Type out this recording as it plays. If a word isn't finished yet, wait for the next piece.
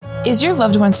Is your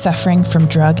loved one suffering from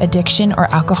drug addiction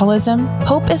or alcoholism?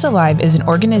 Hope is Alive is an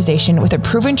organization with a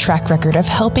proven track record of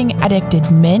helping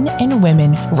addicted men and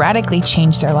women radically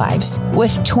change their lives.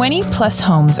 With 20 plus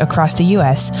homes across the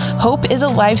U.S., Hope is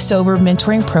Alive Sober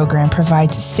Mentoring Program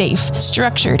provides safe,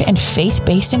 structured, and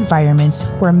faith-based environments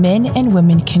where men and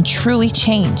women can truly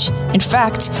change. In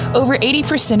fact, over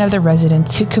 80% of the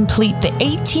residents who complete the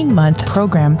 18-month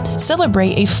program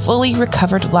celebrate a fully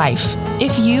recovered life.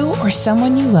 If you or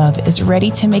someone you love is ready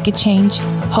to make a change,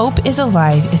 Hope is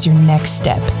Alive is your next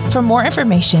step. For more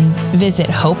information, visit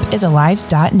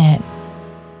hopeisalive.net.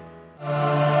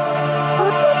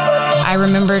 I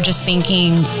remember just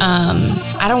thinking,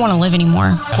 I don't want to live anymore.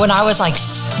 When I was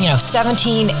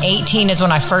 17, 18 is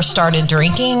when I first started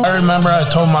drinking. I remember I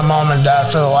told my mom and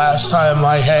dad for the last time,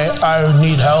 hey, I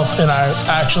need help, and I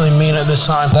actually mean it this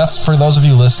time. That's for those of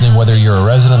you listening, whether you're a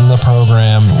resident in the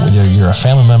program, whether you're a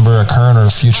family member, a current or a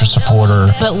future supporter.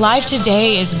 But life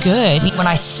today is good. When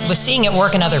I was seeing it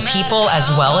work in other people as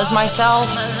well as myself,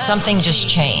 something just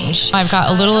changed. I've got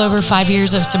a little over 5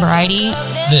 years of sobriety.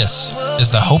 This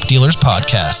is the Hope Dealers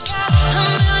Podcast.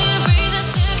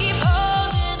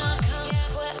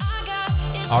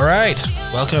 All right,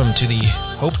 welcome to the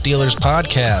Hope Dealers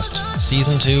Podcast,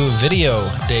 Season 2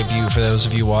 video debut for those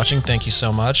of you watching. Thank you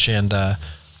so much, and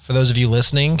for those of you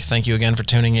listening, thank you again for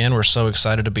tuning in. We're so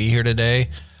excited to be here today.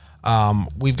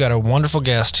 We've got a wonderful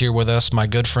guest here with us, my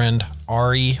good friend,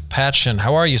 Ari Patchen.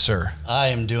 How are you, sir? I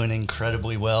am doing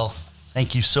incredibly well.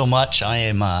 Thank you so much. I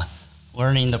am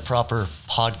learning the proper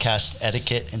podcast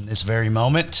etiquette in this very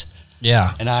moment.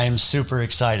 Yeah. And I am super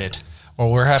excited. Well,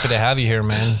 we're happy to have you here,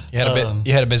 man.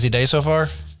 You had a busy day so far?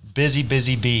 Busy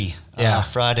bee. Yeah.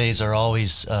 Fridays are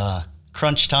always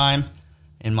crunch time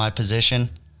in my position.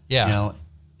 Yeah.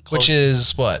 Which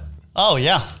is what? Oh,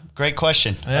 yeah. Great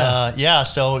question. Yeah.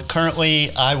 So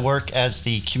currently I work as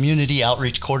the community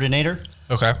outreach coordinator.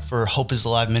 Okay. For Hope is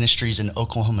Alive Ministries in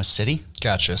Oklahoma City.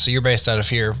 Gotcha. So you're based out of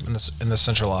here in the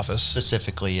central office?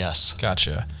 Specifically, yes.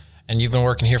 Gotcha. And you've been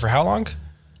working here for how long?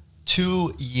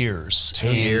 2 years.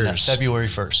 2 years. February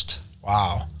 1st.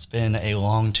 Wow. It's been a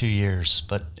long 2 years,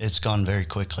 but it's gone very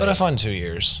quickly. But a fun 2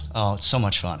 years. Oh, it's so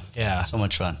much fun. Yeah. So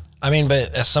much fun. I mean,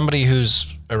 but as somebody who's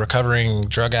a recovering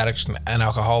drug addict and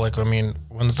alcoholic, I mean,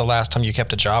 when's the last time you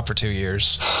kept a job for 2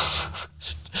 years?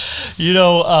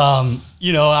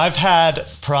 I've had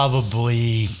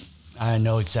probably,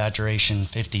 no exaggeration,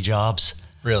 50 jobs.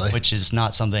 Really? Which is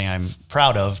not something I'm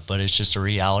proud of, but it's just a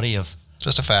reality of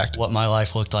just a fact. What my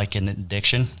life looked like in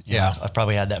addiction. Yeah. I've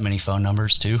probably had that many phone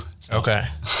numbers too. So. Okay.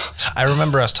 I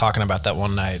remember us talking about that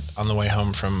one night on the way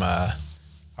home from our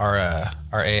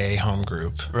AA home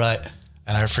group. Right.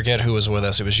 And I forget who was with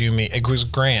us. It was you, me. It was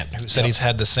Grant, who said he's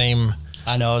had the same...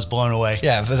 I know, I was blown away.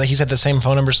 Yeah, he's had the same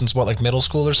phone number since, middle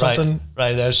school or something?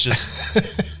 Right, that's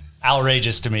just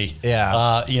outrageous to me.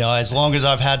 Yeah. As long as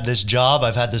I've had this job,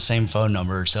 I've had the same phone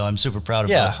number, so I'm super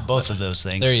proud of both of those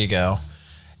things. There you go.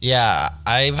 Yeah,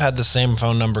 I've had the same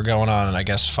phone number going on in, I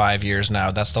guess, 5 years now.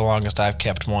 That's the longest I've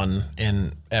kept one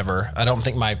in ever. I don't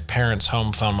think my parents'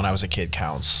 home phone when I was a kid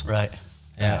counts. Right.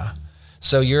 Yeah. Right.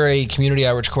 So you're a community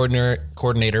outreach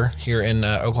coordinator here in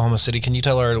Oklahoma City. Can you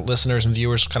tell our listeners and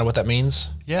viewers kind of what that means?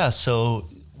 Yeah, so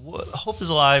Hope is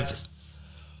Alive,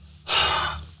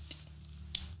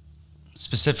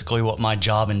 specifically what my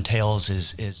job entails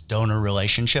is donor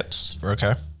relationships.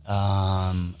 Okay.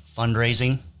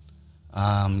 Fundraising,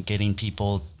 getting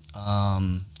people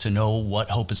to know what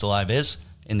Hope is Alive is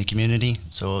in the community,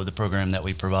 so the program that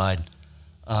we provide.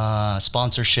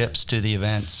 Sponsorships to the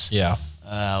events. Yeah.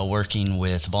 Working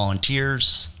with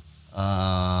volunteers,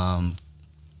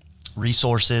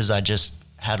 resources. I just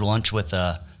had lunch with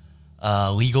a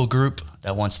legal group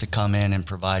that wants to come in and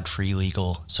provide free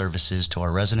legal services to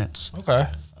our residents. Okay.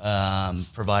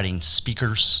 Providing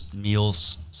speakers,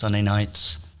 meals, Sunday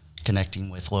nights, connecting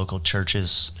with local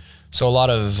churches. So a lot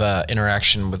of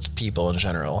interaction with people in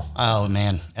general. Oh,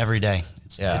 man, every day.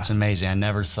 It's amazing. I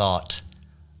never thought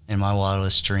in my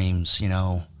wildest dreams,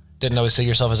 Didn't always see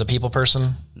yourself as a people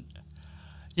person?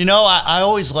 I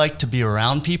always like to be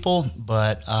around people,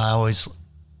 but I always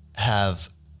have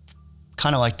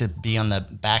kind of like to be on the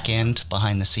back end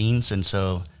behind the scenes. And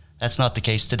so that's not the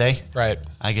case today. Right.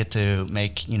 I get to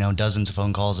make, dozens of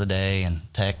phone calls a day and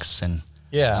texts and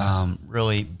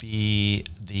really be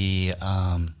the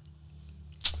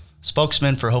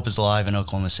spokesman for Hope is Alive in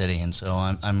Oklahoma City. And so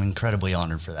I'm incredibly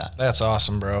honored for that. That's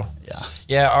awesome, bro. Yeah.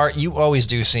 Yeah. You always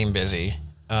do seem busy.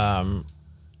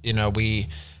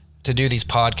 To do these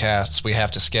podcasts, we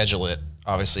have to schedule it,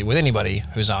 obviously, with anybody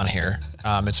who's on here.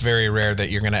 It's very rare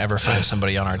that you're going to ever find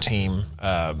somebody on our team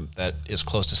that is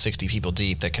close to 60 people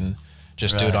deep that can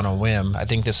just do it on a whim. I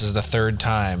think this is the third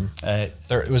time.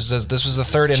 This was the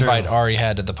third invite Ari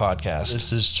had to the podcast.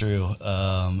 This is true,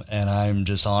 and I'm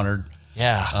just honored.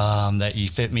 Yeah, that you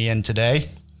fit me in today.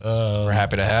 We're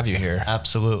happy to have you here.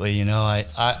 Absolutely. You know,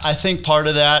 I think part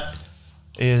of that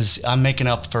is I'm making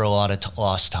up for a lot of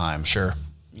lost time. Sure.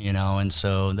 You know, and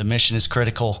so the mission is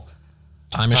critical.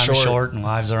 Time is short, and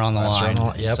lives are on the line.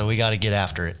 Yep. So we got to get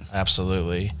after it.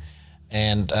 Absolutely.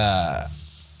 And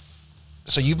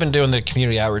so you've been doing the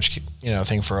community outreach,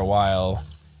 thing for a while,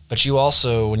 but you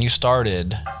also, when you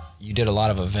started, you did a lot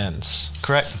of events.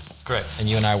 Correct. And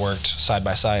you and I worked side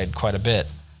by side quite a bit.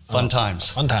 Fun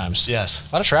times. Yes.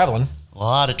 A lot of traveling.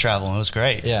 It was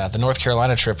great. Yeah. The North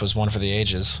Carolina trip was one for the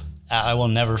ages. I will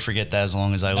never forget that as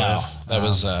long as I live. That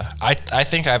was, I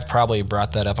think I've probably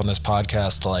brought that up on this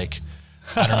podcast,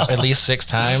 I don't know, at least 6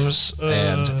 times.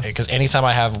 And because anytime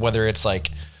I have, whether it's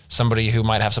somebody who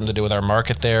might have something to do with our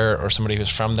market there or somebody who's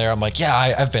from there, I'm like, yeah,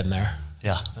 I've been there.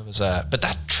 Yeah. It was, but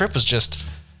that trip was just,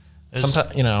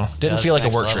 sometimes, didn't feel like a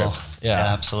work trip.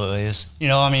 Yeah, absolutely. It's,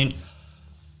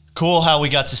 cool how we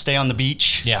got to stay on the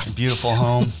beach. Yeah. Beautiful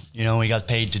home. We got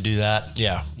paid to do that.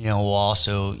 Yeah. We'll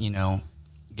also,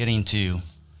 getting to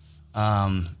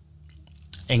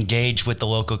engage with the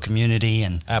local community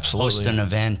and host an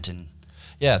event. And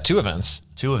yeah, 2 events.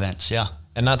 2 events, yeah.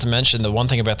 And not to mention, the one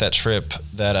thing about that trip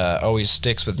that always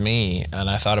sticks with me, and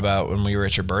I thought about when we were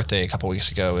at your birthday a couple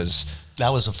weeks ago, is...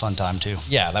 That was a fun time, too.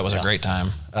 Yeah, that was a great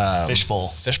time.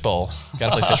 Fishbowl.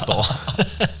 Got to play fishbowl.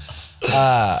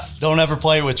 Don't ever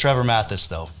play with Trevor Mathis,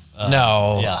 though.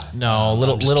 No. Yeah. No,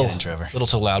 little kidding, Trevor. Little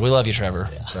too loud. We love you, Trevor.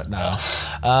 Yeah. But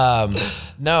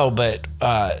no.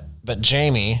 But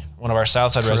Jamie, one of our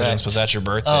Southside residents, was at your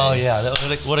birthday. Oh, yeah.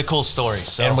 What a cool story.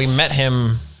 So. And we met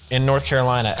him in North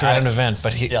Carolina at an event,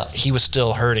 but he was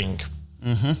still hurting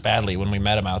badly when we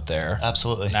met him out there.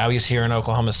 Absolutely. Now he's here in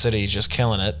Oklahoma City, just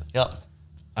killing it. Yep.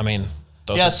 I mean,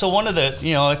 so one of the,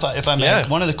 if I may,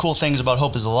 one of the cool things about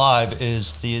Hope is Alive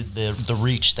is the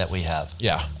reach that we have.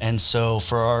 Yeah. And so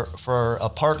for a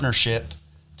partnership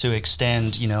to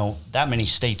extend, that many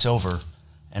states over,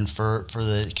 and for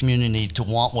the community to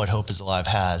want what Hope is Alive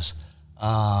has,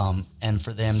 and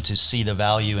for them to see the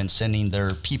value in sending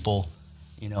their people,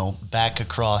 back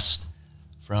across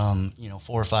from, 4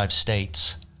 or 5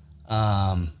 states,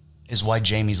 is why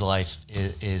Jamie's life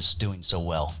is doing so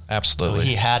well. Absolutely. So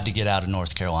he had to get out of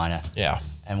North Carolina. Yeah.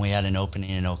 And we had an opening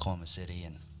in Oklahoma City.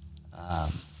 And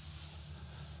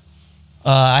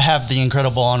I have the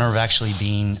incredible honor of actually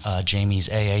being Jamie's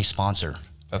AA sponsor.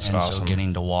 That's and awesome. So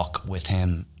getting to walk with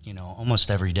him, almost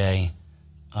every day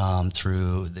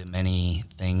through the many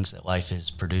things that life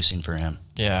is producing for him.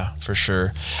 Yeah, for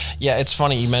sure. Yeah, it's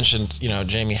funny you mentioned,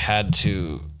 Jamie had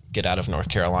to get out of North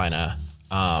Carolina.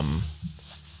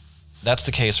 That's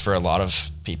the case for a lot of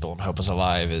people in Hope is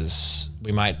Alive. Is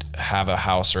we might have a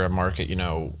house or a market,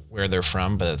 where they're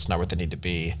from, but it's not where they need to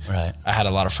be. Right. I had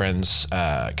a lot of friends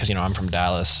because I'm from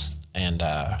Dallas, and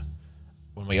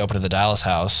when we opened the Dallas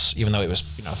house, even though it was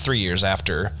 3 years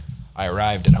after I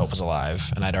arrived at Hope is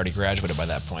Alive, and I'd already graduated by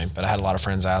that point, but I had a lot of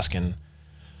friends asking,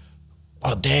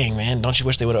 "Oh, dang, man, don't you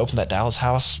wish they would have opened that Dallas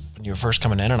house when you were first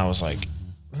coming in?" And I was like,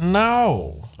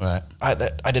 "No, right,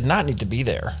 I did not need to be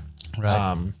there."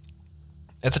 Right.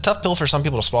 It's a tough pill for some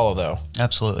people to swallow, though.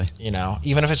 Absolutely.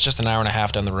 Even if it's just an hour and a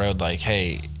half down the road, like,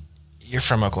 hey, you're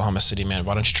from Oklahoma City, man.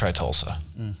 Why don't you try Tulsa?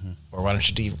 Mm-hmm. Or why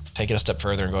don't you take it a step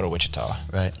further and go to Wichita?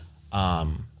 Right.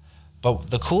 But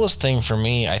the coolest thing for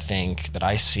me, I think, that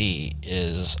I see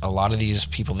is a lot of these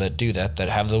people that do that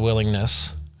have the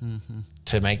willingness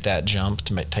to make that jump,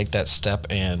 to take that step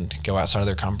and go outside of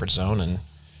their comfort zone and,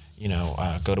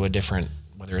 go to a different,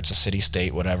 whether it's a city,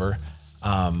 state, whatever,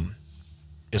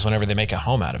 is whenever they make a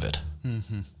home out of it.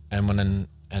 Mm-hmm.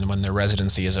 And when their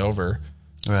residency is over,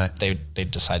 right, they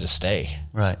decide to stay.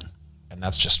 Right. And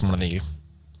that's just one of the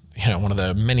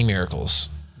many miracles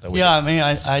that we do. I mean,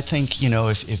 I think,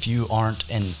 if you aren't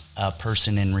a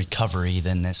person in recovery,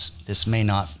 then this may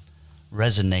not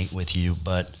resonate with you.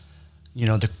 But,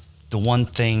 the one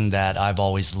thing that I've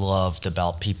always loved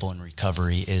about people in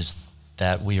recovery is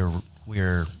that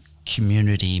we're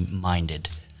community minded.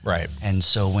 Right. And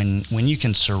so when you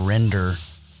can surrender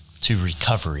to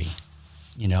recovery,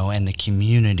 and the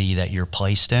community that you're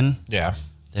placed in,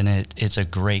 then it's a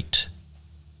great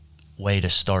way to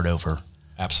start over.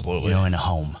 Absolutely. In a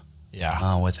home.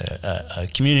 Yeah. With a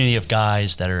community of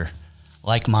guys that are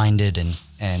like-minded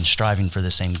and striving for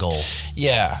the same goal.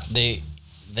 Yeah. They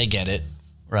get it.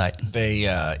 Right. They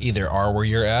either are where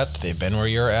you're at, they've been where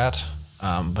you're at,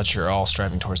 but you're all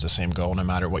striving towards the same goal no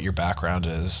matter what your background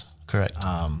is. Correct.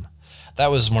 that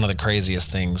was one of the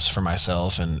craziest things for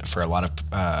myself and for a lot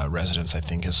of residents, I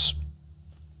think, is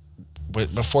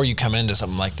before you come into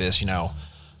something like this,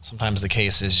 sometimes the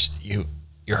case is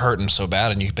you're hurting so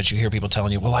bad, but you hear people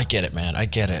telling you, well, I get it, man, I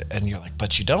get it. And you're like,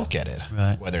 but you don't get it.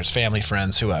 Right. Whether it's family,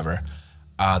 friends, whoever.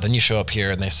 Then you show up here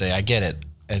and they say, I get it.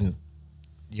 And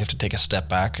you have to take a step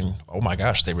back and, oh my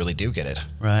gosh, they really do get it.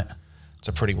 Right. It's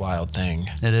a pretty wild thing.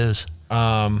 It is.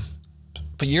 But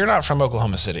you're not from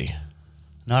Oklahoma City.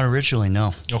 Not originally,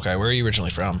 no. Okay, where are you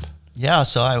originally from? Yeah,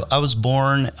 so I was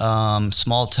born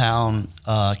small town,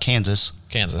 Kansas.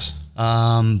 Kansas.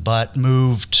 But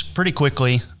moved pretty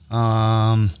quickly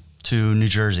to New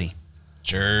Jersey.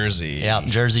 Jersey. Yeah,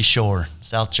 Jersey Shore,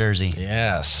 South Jersey.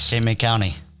 Yes. Calumet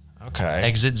County. Okay.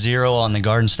 Exit 0 on the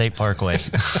Garden State Parkway.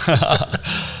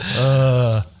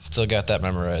 Still got that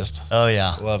memorized. Oh,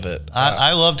 yeah. Love it.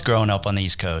 I loved growing up on the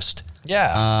East Coast.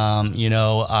 Yeah.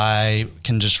 I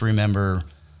can just remember,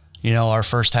 our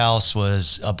first house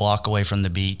was a block away from the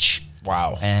beach.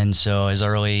 Wow. And so as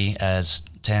early as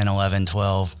 10, 11,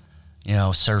 12,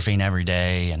 surfing every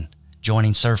day and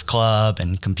joining surf club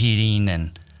and competing.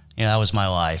 And, that was my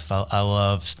life. I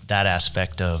loved that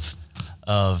aspect of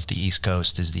the East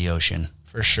Coast is the ocean.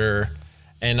 For sure.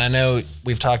 And I know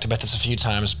we've talked about this a few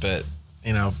times, but,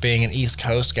 being an East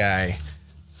Coast guy,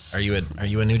 are you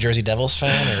a New Jersey Devils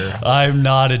fan? Or? I'm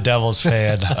not a Devils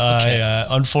fan. Okay.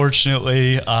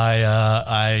 Unfortunately,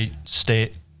 I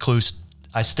stick close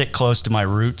to my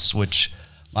roots, which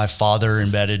my father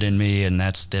embedded in me, and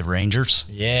that's the Rangers.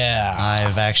 Yeah.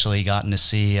 I've actually gotten to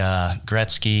see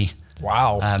Gretzky.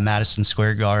 Wow. Madison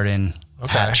Square Garden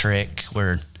hat trick,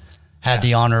 where had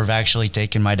the honor of actually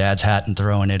taking my dad's hat and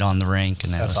throwing it on the rink,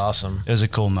 and that's awesome. It was a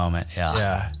cool moment.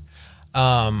 Yeah.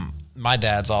 Yeah. My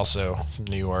dad's also from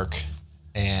New York,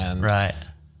 and right.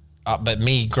 But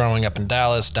me growing up in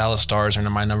Dallas Stars are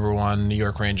my number one. New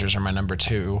York Rangers are my number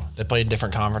two. They play in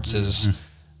different conferences.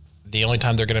 Mm-hmm. The only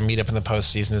time they're going to meet up in the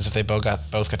postseason is if they both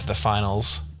got to the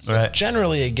finals. So right.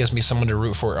 Generally, it gives me someone to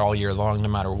root for all year long, no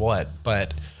matter what.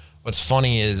 But what's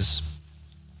funny is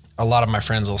a lot of my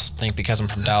friends will think because I'm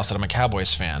from Dallas that I'm a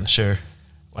Cowboys fan. Sure.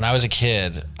 When I was a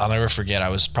kid, I'll never forget, I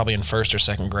was probably in first or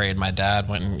second grade. My dad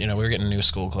went and, we were getting new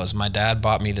school clothes. My dad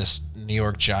bought me this New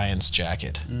York Giants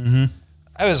jacket. Mm-hmm.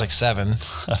 I was like 7.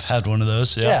 I've had one of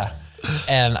those, yeah.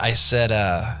 And I said,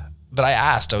 but I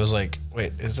asked, I was like,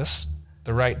 wait, is this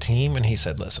the right team? And he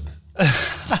said, listen. He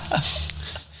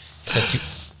said,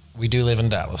 we do live in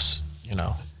Dallas, You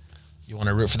want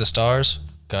to root for the Stars?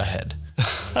 Go ahead. You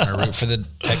want to root for the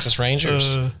Texas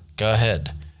Rangers? Go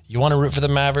ahead. You want to root for the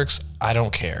Mavericks? I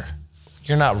don't care.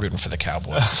 You're not rooting for the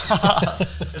Cowboys.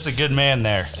 It's a good man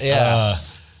there. Yeah.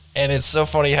 And it's so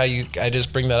funny how I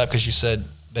just bring that up because you said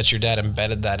that your dad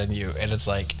embedded that in you. And it's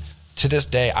like, to this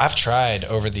day, I've tried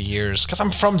over the years, because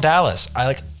I'm from Dallas.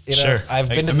 Sure.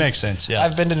 It makes sense, yeah.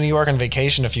 I've been to New York on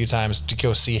vacation a few times to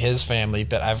go see his family,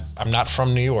 but I'm not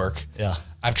from New York. Yeah.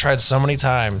 I've tried so many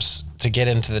times to get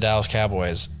into the Dallas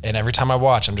Cowboys, and every time I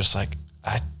watch, I'm just like,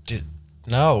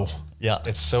 no. Yeah.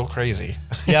 It's so crazy.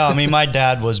 Yeah, I mean, my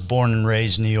dad was born and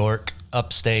raised New York,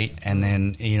 upstate, and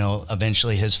then,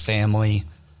 eventually his family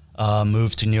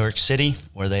moved to New York City,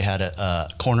 where they had a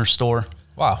corner store.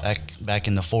 Wow. Back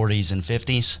in the 40s and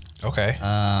 50s. Okay.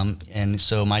 And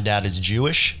so my dad is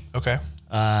Jewish. Okay.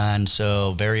 And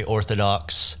so very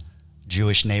Orthodox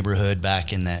Jewish neighborhood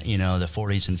back in the, the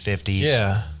 40s and 50s.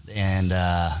 Yeah. And,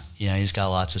 he's got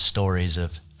lots of stories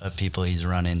of people he's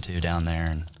run into down there.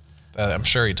 And I'm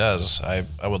sure he does. I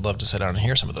would love to sit down and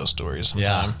hear some of those stories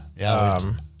sometime. Yeah.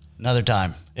 Another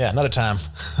time. Yeah, another time.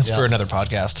 That's for another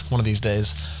podcast one of these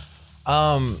days.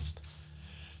 How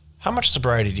much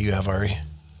sobriety do you have, Ari?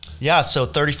 Yeah, so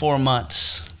 34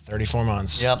 months. 34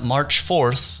 months. Yeah, March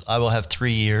 4th, I will have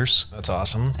 3 years. That's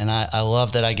awesome. And I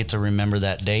love that I get to remember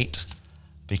that date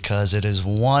because it is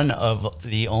one of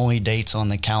the only dates on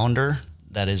the calendar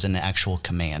that is an actual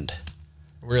command.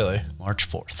 Really? March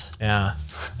 4th. Yeah.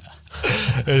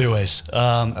 Anyways,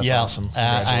 That's awesome. I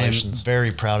am Congratulations. very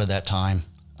proud of that time.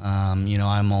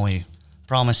 I'm only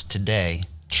promised today.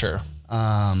 Sure.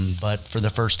 But for the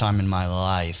first time in my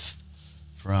life,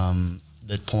 from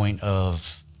the point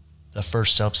of the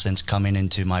first substance coming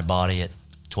into my body at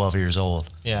 12 years old.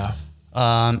 Yeah.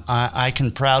 I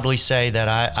can proudly say that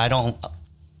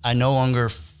I no longer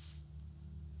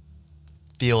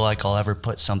feel like I'll ever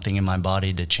put something in my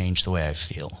body to change the way I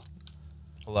feel.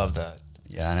 I love that.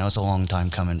 Yeah, and it was a long time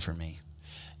coming for me.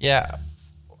 Yeah.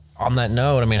 On that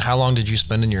note, I mean, how long did you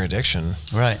spend in your addiction?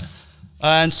 Right.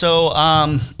 And so,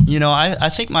 I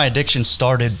think my addiction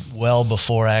started well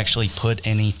before I actually put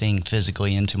anything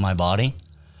physically into my body.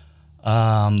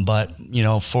 But,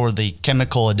 for the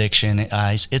chemical addiction,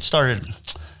 it started,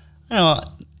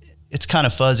 it's kind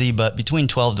of fuzzy, but between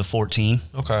 12 to 14.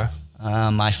 Okay.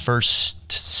 My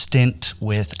first stint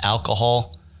with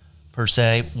alcohol, per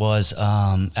se, was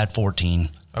at 14.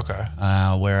 Okay.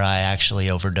 Where I actually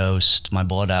overdosed. My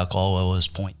blood alcohol was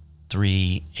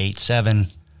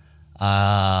 0.387.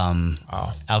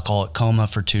 Alcoholic coma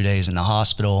for 2 days in the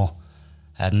hospital.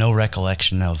 Had no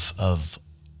recollection of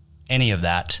any of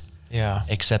that. Yeah.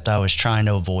 Except I was trying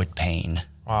to avoid pain.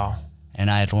 Wow. And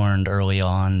I had learned early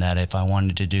on that if I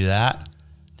wanted to do that,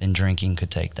 then drinking could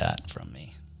take that from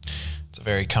me. It's a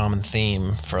very common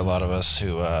theme for a lot of us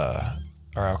who are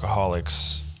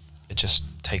alcoholics. It just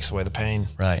takes away the pain.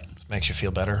 Right. It makes you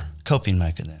feel better. Coping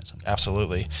mechanism.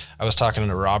 Absolutely. I was talking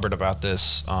to Robert about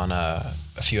this on a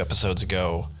few episodes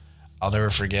ago. I'll never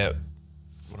forget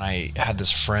when I had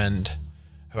this friend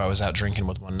who I was out drinking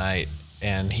with one night,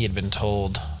 and he had been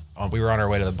told, we were on our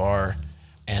way to the bar,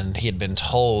 and he had been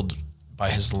told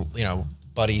by his,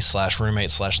 buddy /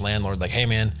 roommate / landlord, like, hey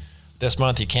man, this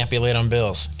month you can't be late on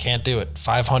bills. Can't do it.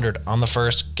 $500 on the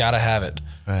first, gotta have it.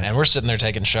 Right. And we're sitting there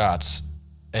taking shots,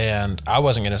 and I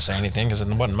wasn't going to say anything because it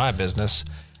wasn't my business.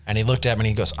 And he looked at me and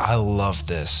he goes, I love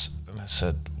this. And I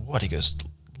said, what? He goes,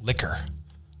 liquor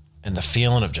and the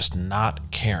feeling of just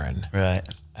not caring. Right.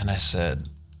 And I said,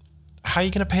 how are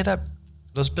you going to pay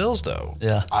those bills though?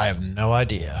 Yeah. I have no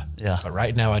idea. Yeah. But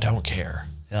right now I don't care.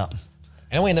 Yeah.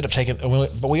 And we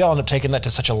we all ended up taking that to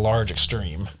such a large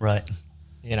extreme. Right.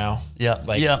 Yeah.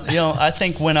 I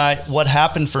think what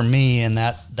happened for me in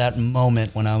that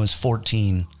moment when I was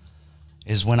 14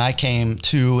 is when I came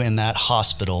to in that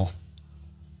hospital,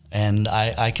 and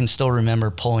I can still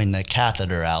remember pulling the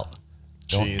catheter out.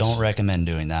 Don't recommend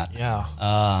doing that. Yeah.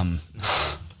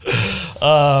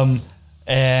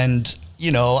 And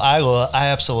I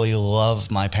absolutely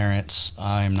love my parents.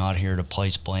 I'm not here to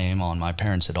place blame on my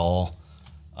parents at all.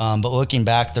 But looking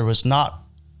back, there was not,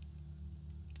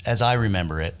 as I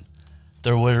remember it,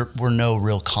 there were no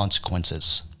real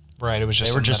consequences. Right. It was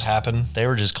just something that happened. They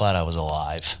were just glad I was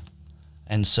alive.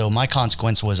 And so my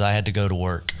consequence was I had to go to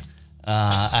work.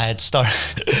 I had started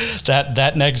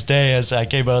that next day as I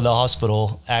came out of the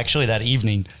hospital, actually that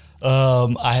evening,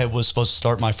 I was supposed to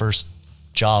start my first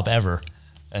job ever.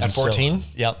 And at 14? So,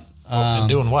 yep. And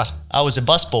doing what? I was a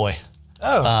busboy.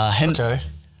 Oh, okay.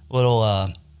 Little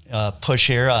push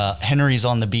here. Henry's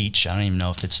on the Beach. I don't even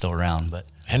know if it's still around, but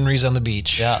Henry's on the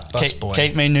Beach. Yeah, Busboy.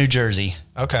 Cape May, New Jersey.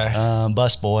 Okay.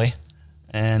 Busboy,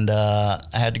 and I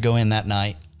had to go in that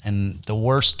night, and the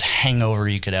worst hangover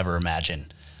you could ever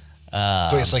imagine.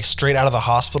 So it's like straight out of the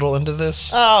hospital into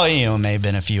this? Oh, it may have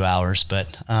been a few hours, but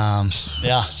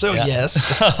yeah. So yeah.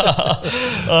 yes.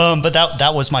 But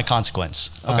that was my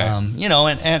consequence. Okay.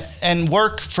 And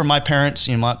work for my parents.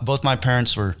 Both my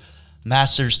parents were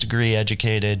master's degree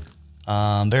educated,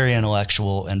 very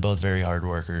intellectual, and both very hard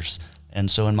workers. And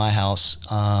so in my house,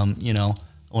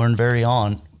 learned very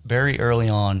early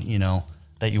on,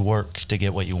 that you work to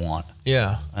get what you want.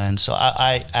 Yeah. And so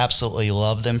I absolutely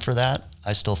love them for that.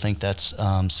 I still think that's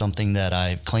something that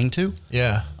I cling to.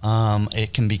 Yeah.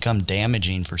 It can become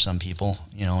damaging for some people,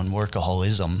 and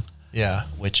workaholism. Yeah.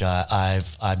 Which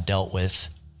I've dealt with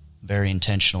very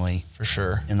intentionally. For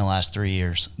sure. In the last 3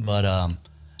 years. But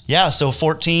so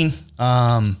 14,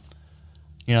 that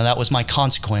was my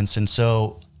consequence. And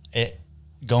so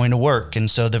going to work.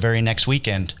 And so the very next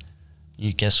weekend,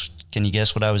 can you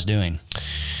guess what I was doing?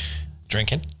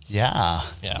 Drinking? Yeah.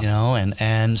 Yeah.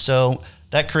 And so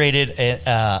that created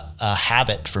a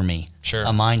habit for me. Sure.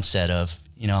 A mindset of,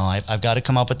 I've got to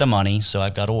come up with the money, so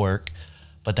I've got to work,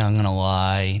 but then I'm going to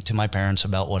lie to my parents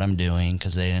about what I'm doing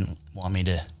because they didn't want me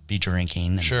to be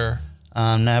drinking. And, sure.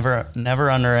 Never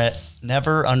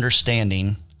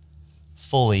understanding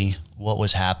fully what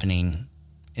was happening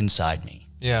inside me.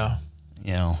 Yeah.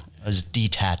 I was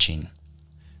detaching.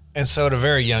 And so at a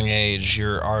very young age,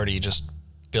 you're already just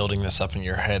building this up in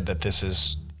your head that this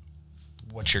is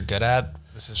what you're good at.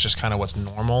 This is just kind of what's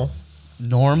normal.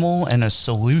 Normal and a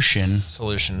solution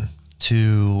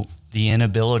to the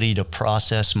inability to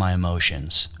process my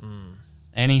emotions.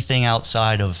 Anything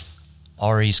outside of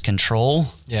Ari's control.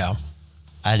 Yeah.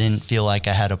 I didn't feel like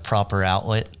I had a proper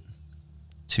outlet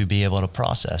to be able to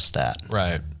process that.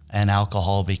 Right. And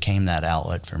alcohol became that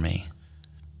outlet for me.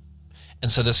 And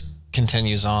so this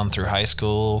continues on through high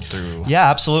school, through...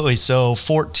 Yeah, absolutely. So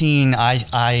 14,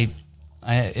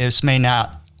 this may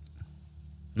not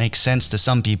make sense to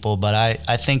some people, but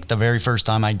I think the very first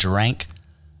time I drank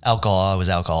alcohol, I was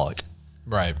alcoholic.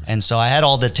 Right. And so I had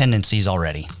all the tendencies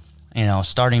already,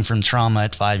 starting from trauma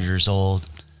at 5 years old,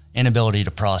 inability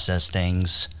to process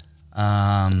things,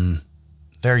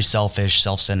 very selfish,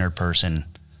 self-centered person,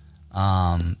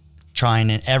 trying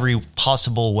in every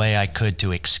possible way I could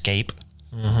to escape,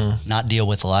 not deal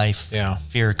with life,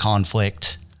 fear,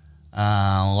 conflict,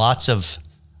 lots of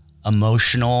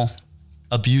emotional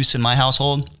abuse in my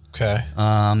household. Okay.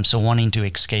 So wanting to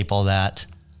escape all that,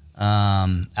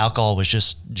 alcohol was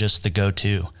just the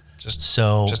go-to.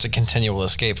 Just a continual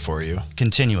escape for you.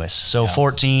 Continuous. So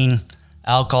 14,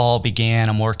 alcohol began.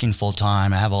 I'm working full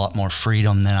time. I have a lot more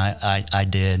freedom than I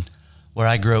did. Where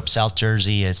I grew up, South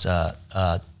Jersey, it's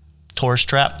a tourist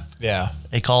trap. Yeah.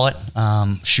 They call it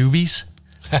shoobies.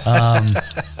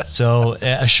 So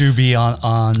a shoobie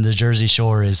on the Jersey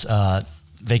Shore is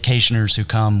vacationers who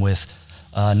come with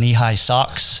knee-high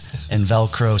socks and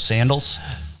Velcro sandals,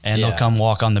 and they'll come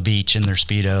walk on the beach in their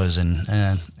Speedos.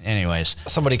 And anyways.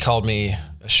 Somebody called me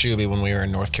a shoobie when we were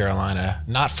in North Carolina.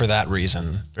 Not for that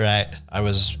reason. Right. I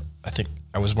think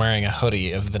I was wearing a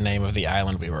hoodie of the name of the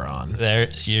island we were on. There,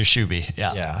 you're shoobie.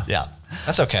 Yeah.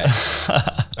 That's okay.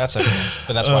 That's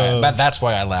okay. But that's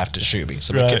why I laughed at shoobie.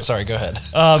 So sorry, go ahead.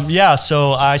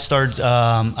 So I started.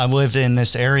 I lived in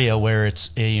this area where it's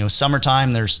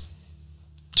summertime. There's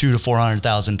 200,000 to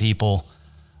 400,000 people.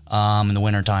 In the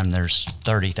wintertime, there's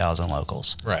 30,000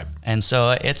 locals. Right. And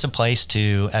so it's a place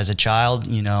to, as a child,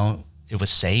 it was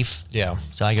safe. Yeah.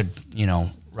 So I could,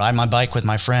 ride my bike with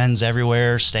my friends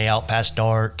everywhere, stay out past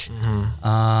dark.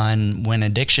 And when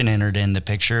addiction entered in the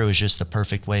picture, it was just the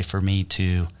perfect way for me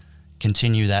to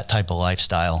continue that type of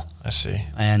lifestyle. I see.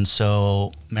 And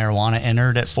so marijuana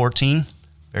entered at 14,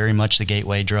 very much the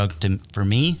gateway drug for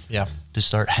me to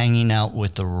start hanging out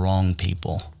with the wrong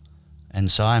people. And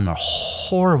so I'm a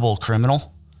horrible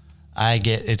criminal.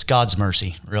 It's God's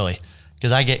mercy, really,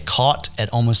 because I get caught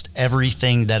at almost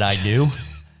everything that I do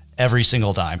every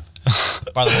single time.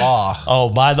 By the law. Oh,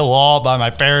 by the law, by my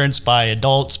parents, by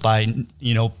adults, by,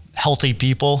 healthy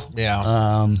people.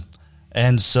 Yeah.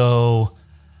 And so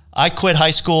I quit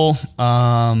high school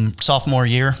sophomore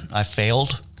year. I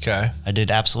failed. Okay. I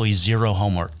did absolutely zero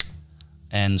homework.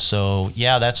 And so,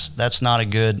 that's not a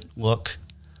good look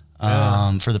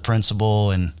for the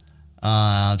principal and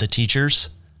the teachers.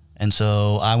 And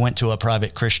so I went to a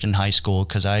private Christian high school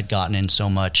because I had gotten in so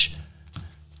much,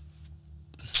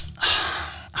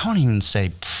 I won't even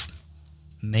say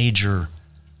major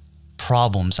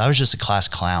problems. I was just a class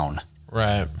clown.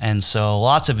 Right. And so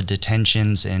lots of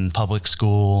detentions in public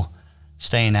school,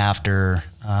 staying after,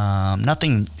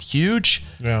 nothing huge.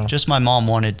 Yeah. Just my mom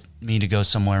wanted me to go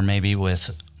somewhere maybe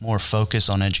with more focus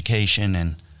on education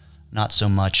and not so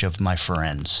much of my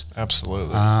friends.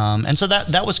 Absolutely. And so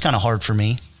that was kind of hard for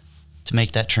me to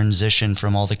make that transition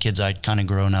from all the kids I'd kind of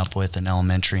grown up with in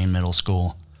elementary and middle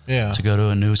school to go to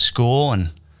a new school. And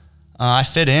I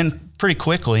fit in pretty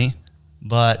quickly,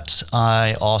 but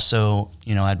I also,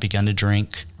 I'd begun to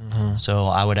drink. So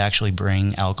I would actually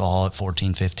bring alcohol at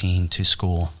 14, 15 to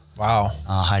school. Wow.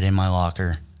 Hide in my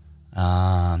locker.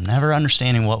 Never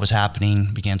understanding what was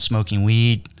happening, began smoking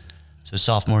weed. So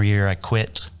sophomore year, I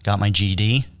quit, got my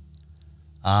GED.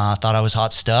 Thought I was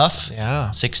hot stuff.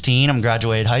 Yeah. 16, I'm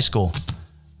graduated high school.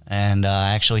 And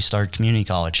I actually started community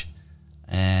college.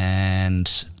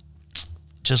 And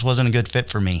just wasn't a good fit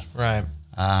for me. Right.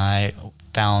 I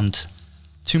found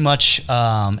too much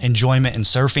enjoyment in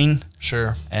surfing.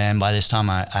 Sure. And by this time,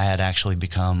 I had actually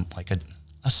become like a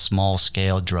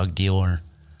small-scale drug dealer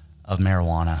of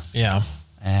marijuana. Yeah.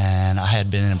 And I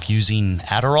had been abusing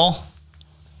Adderall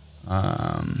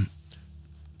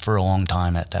for a long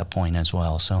time at that point as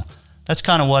well. So that's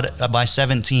kind of what, by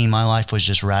 17, my life was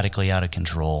just radically out of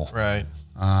control. Right.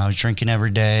 I was drinking every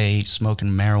day, smoking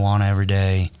marijuana every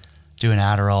day, doing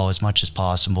Adderall as much as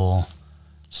possible,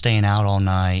 staying out all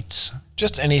night.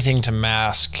 Just anything to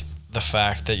mask the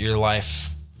fact that your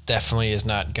life definitely is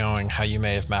not going how you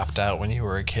may have mapped out when you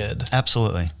were a kid.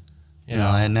 Absolutely. You know,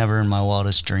 I had never in my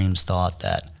wildest dreams thought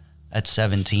that at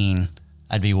 17,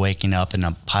 I'd be waking up in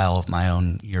a pile of my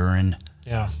own urine,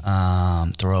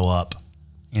 throw up,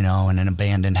 in an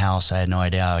abandoned house. I had no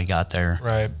idea how I got there.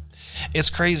 Right. It's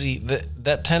crazy.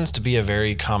 That tends to be a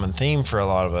very common theme for a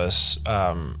lot of us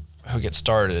who get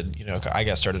started. I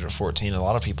got started at 14. A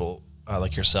lot of people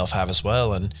like yourself have as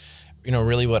well. And,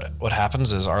 really what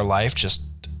happens is our life just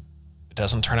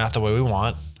doesn't turn out the way we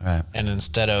want. Right. And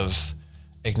instead of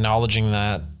acknowledging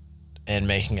that and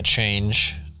making a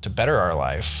change to better our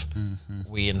life,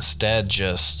 we instead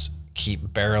just keep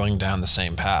barreling down the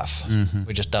same path.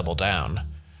 We just double down.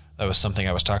 That was something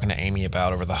I was talking to Amy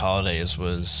about over the holidays,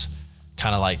 was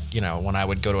kind of like, when I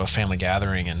would go to a family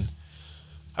gathering, and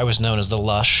I was known as the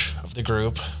lush of the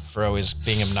group for always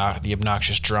being the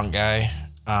obnoxious drunk guy.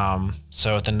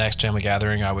 So at the next family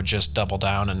gathering, I would just double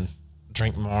down and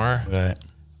drink more. Right.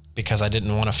 because I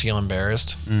didn't want to feel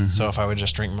embarrassed. So if I would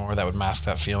just drink more, that would mask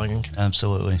that feeling.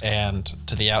 Absolutely. And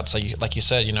to the outside, like you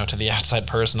said, to the outside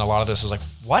person, a lot of this is like,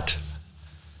 what?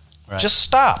 Right. Just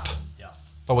stop. Yeah.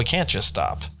 But we can't just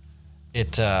stop.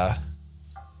 It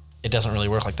doesn't really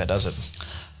work like that, does it?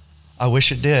 I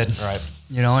wish it did. Right.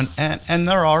 And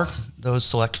there are those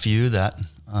select few that,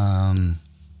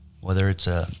 whether it's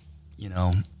a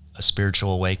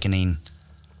spiritual awakening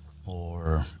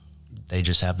or they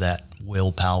just have that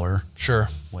willpower. Sure.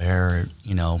 Where,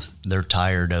 they're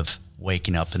tired of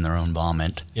waking up in their own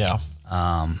vomit. Yeah.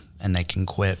 And they can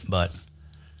quit. But,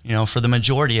 for the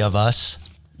majority of us,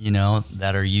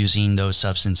 that are using those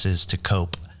substances to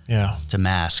cope, to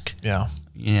mask. Yeah.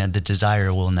 The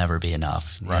desire will never be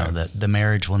enough. Right. The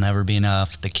marriage will never be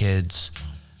enough. The kids,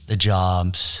 the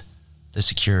jobs, the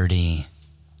security.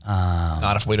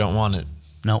 Not if we don't want it.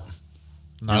 Nope.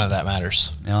 None of that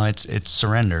matters. It's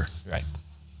surrender. Right.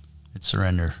 It's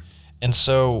surrender. And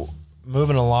so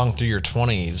moving along through your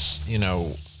 20s,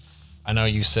 I know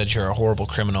you said you're a horrible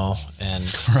criminal and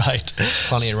right.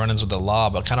 plenty of run-ins with the law,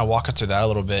 but kind of walk us through that a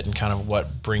little bit and kind of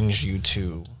what brings you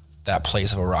to that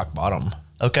place of a rock bottom.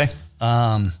 Okay.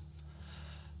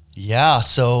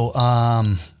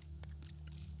 So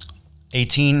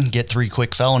 18, get 3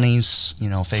 quick felonies,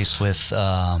 faced with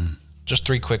just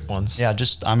 3 quick ones. Yeah,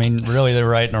 really they're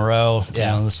right in a row,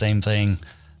 Yeah. The same thing.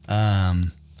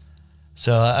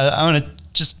 So I want to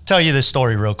just tell you this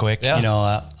story real quick.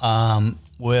 Yeah.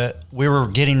 We were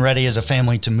getting ready as a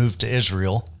family to move to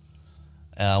Israel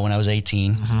when I was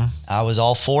 18. Mm-hmm. I was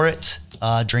all for it.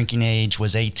 Drinking age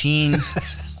was 18.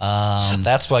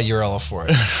 That's why you're all for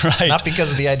it. Right. Not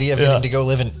because of the idea of getting to go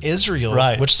live in Israel,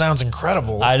 Right. which sounds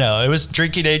incredible. I know. It was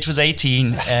drinking age was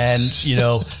 18 and,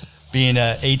 being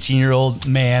an 18-year-old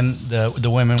man,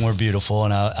 the women were beautiful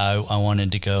and I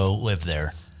wanted to go live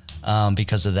there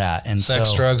because of that. And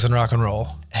Sex, drugs, and rock and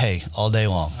roll. Hey, all day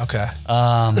long. Okay.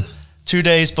 2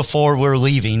 days before we were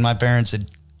leaving, my parents had,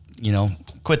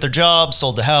 quit their jobs,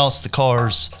 sold the house, the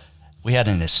cars. We had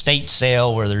an estate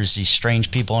sale where there's these strange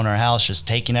people in our house just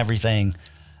taking everything.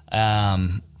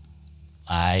 I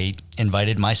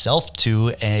invited myself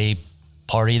to a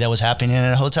party that was happening in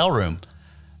a hotel room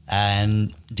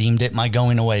and deemed it my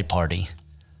going away party.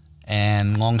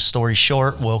 And long story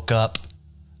short, woke up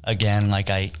again like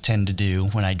I tend to do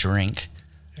when I drink.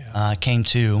 Yeah. Came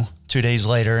to 2 days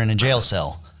later in a jail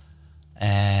cell.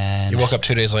 And you woke up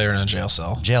 2 days later in a jail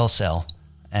cell.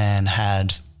 And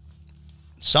had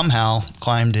somehow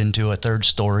climbed into a 3rd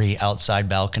story outside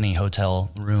balcony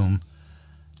hotel room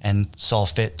and saw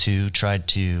fit to try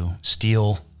to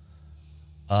steal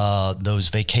those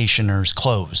vacationers'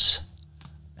 clothes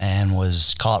and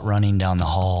was caught running down the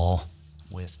hall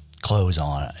with clothes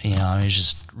on. It was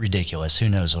just ridiculous. Who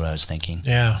knows what I was thinking?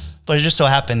 Yeah. But it just so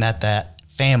happened that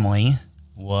family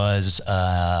was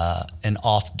an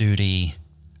off-duty,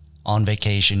 on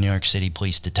vacation New York City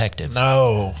police detective.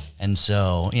 No. And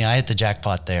so, I hit the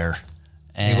jackpot there.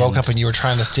 And you woke up and you were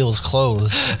trying to steal his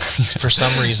clothes for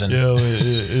some reason.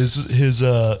 His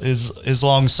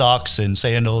long socks and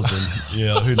sandals and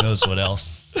who knows what else.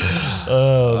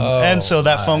 And so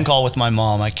that phone call with my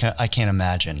mom, I can't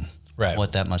imagine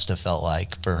what that must have felt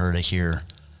like for her to hear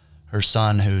her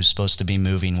son, who's supposed to be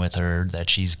moving with her, that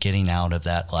she's getting out of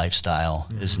that lifestyle,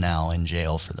 is now in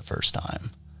jail for the first time.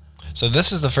 So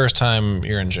this is the first time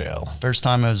you're in jail? First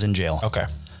time I was in jail. Okay.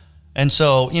 And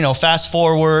so, fast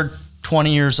forward,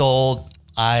 20 years old,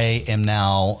 I am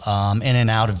now in and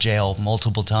out of jail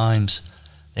multiple times.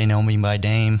 They know me by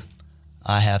name.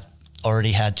 I have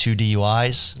already had 2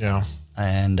 DUIs. Yeah.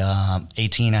 And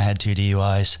 18, I had 2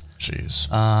 DUIs. Jeez.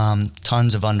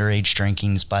 Tons of underage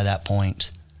drinkings by that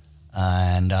point.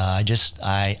 And I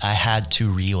had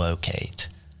to relocate.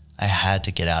 I had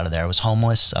to get out of there. I was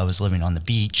homeless. I was living on the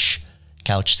beach,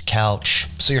 couch to couch.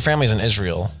 So your family's in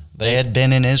Israel. They had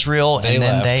been in Israel, and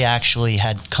then left. they actually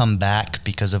had come back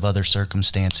because of other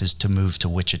circumstances to move to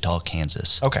Wichita,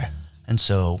 Kansas. Okay. And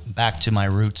so back to my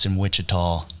roots in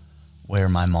Wichita, where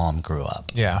my mom grew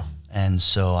up. Yeah. And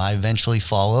so I eventually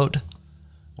followed,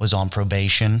 was on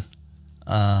probation,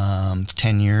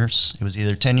 10 years. It was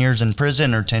either 10 years in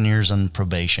prison or 10 years on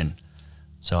probation.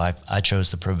 So I chose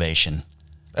the probation.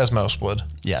 As most would.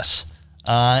 Yes.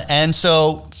 And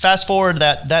so fast forward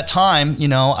that time,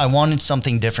 I wanted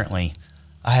something differently.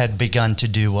 I had begun to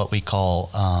do what we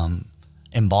call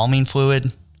embalming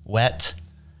fluid, wet,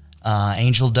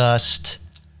 angel dust,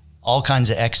 all kinds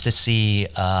of ecstasy,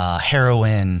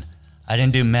 heroin. I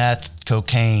didn't do meth,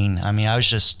 cocaine. I mean, I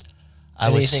was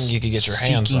anything you could get your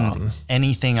hands on.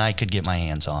 Anything I could get my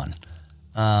hands on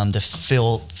to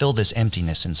fill this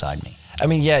emptiness inside me. I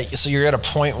mean, yeah. So you're at a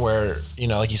point where,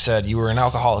 like you said, you were an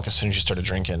alcoholic as soon as you started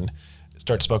drinking,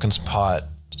 started smoking some pot,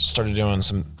 started doing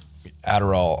some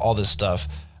Adderall, all this stuff.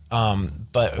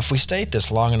 But if we stay at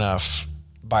this long enough,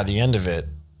 by the end of it,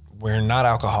 we're not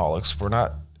alcoholics.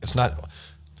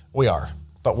 We are,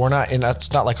 but we're not, and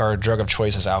it's not like our drug of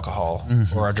choice is alcohol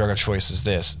or our drug of choice is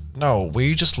this. No,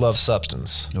 we just love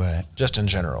substance, Right. just in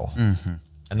general.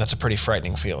 And that's a pretty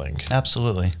frightening feeling.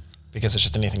 Absolutely. Because it's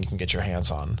just anything you can get your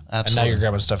hands on. Absolutely. And now you're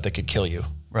grabbing stuff that could kill you.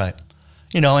 Right.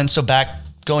 And so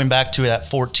going back to that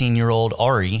 14-year-old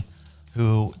Ari,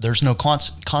 who there's no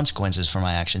consequences for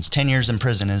my actions. 10 years in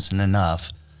prison isn't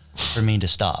enough for me to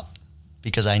stop,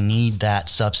 because I need that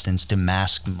substance to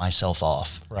mask myself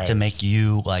off, right. to make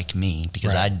you like me,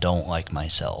 because right. I don't like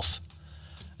myself.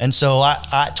 And so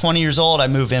at 20 years old, I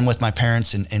move in with my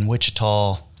parents in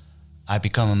Wichita.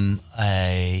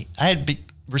 I had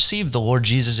received the Lord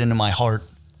Jesus into my heart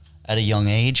at a young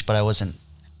age, but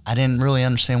I didn't really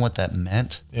understand what that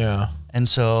meant. Yeah. And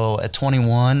so at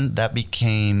 21, that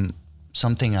became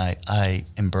something I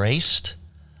embraced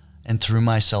and threw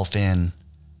myself in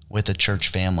with a church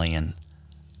family. And,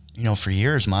 for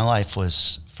years, my life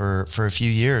was, for a few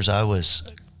years, I was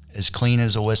as clean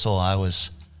as a whistle. I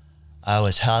was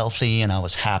healthy and I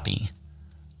was happy.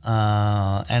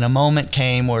 And a moment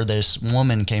came where this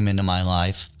woman came into my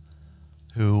life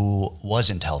who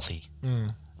wasn't healthy.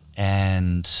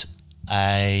 And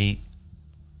I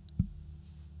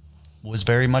was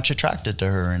very much attracted to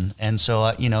her. And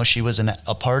so, she was a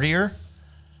partier.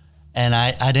 And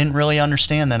I didn't really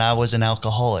understand that I was an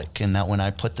alcoholic, and that when I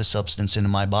put the substance into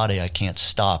my body, I can't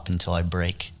stop until I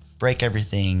break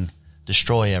everything,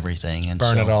 destroy everything. And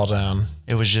burn it all down.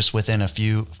 It was just within a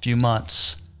few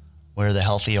months where the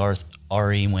healthy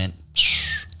Ari went.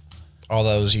 All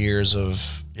those years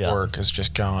of work is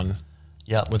just gone.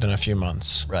 Yep. Within a few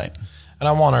months. Right. And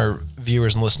I want our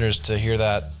viewers and listeners to hear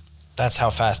that that's how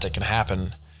fast it can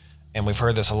happen. And we've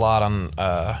heard this a lot on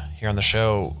here on the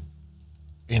show.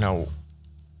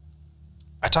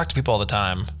 I talk to people all the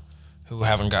time who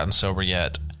haven't gotten sober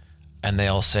yet, and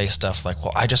they'll say stuff like,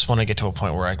 well, I just want to get to a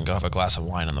point where I can go have a glass of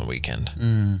wine on the weekend.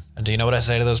 And do you know what I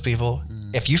say to those people?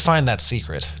 If you find that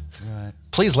secret, right.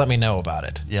 please let me know about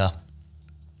it. Yeah.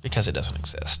 Because it doesn't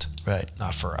exist. Right.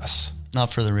 Not for us.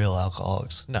 Not for the real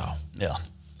alcoholics. No. Yeah.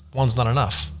 One's not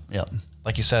enough. Yep.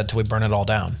 Like you said, till we burn it all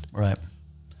down. Right.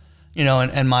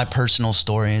 And my personal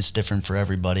story is different for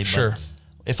everybody. Sure. But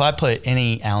if I put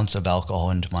any ounce of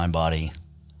alcohol into my body,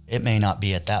 it may not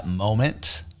be at that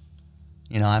moment.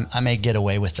 I may get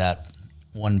away with that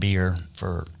one beer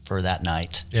for that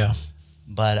night. Yeah.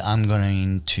 But I'm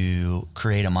going to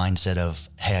create a mindset of,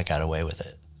 hey, I got away with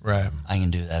it. Right. I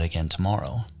can do that again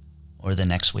tomorrow or the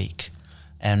next week.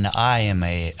 And I am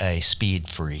a speed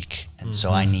freak. And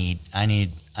so I need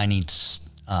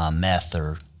meth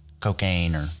or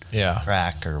cocaine or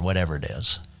crack or whatever it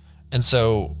is. And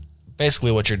so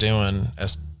basically what you're doing,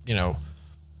 as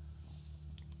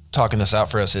talking this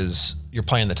out for us, is you're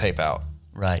playing the tape out.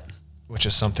 Right. Which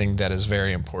is something that is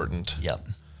very important. Yep.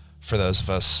 For those of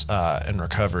us in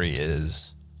recovery,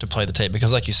 is to play the tape.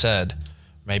 Because like you said,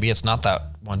 maybe it's not that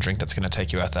one drink that's going to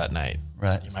take you out that night.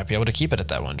 Right. You might be able to keep it at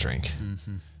that one drink.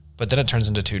 But then it turns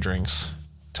into 2 drinks,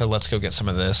 to let's go get some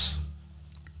of this,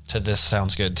 to this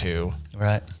sounds good too.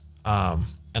 Right. And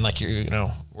like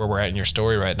where we're at in your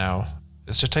story right now,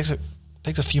 it just takes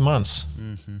a few months,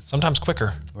 sometimes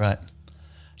quicker. Right.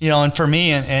 And for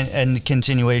me, and the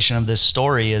continuation of this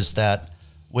story is that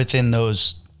within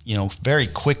those, very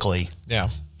quickly,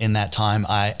 in that time,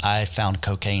 I found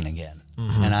cocaine again,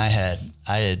 and I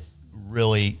had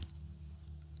really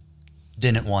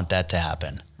didn't want that to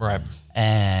happen. Right.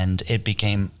 And it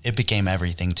became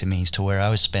everything to me, to where I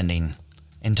was spending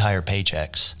entire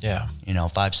paychecks. Yeah.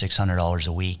 $500-600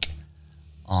 a week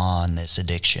on this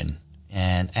addiction.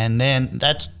 And then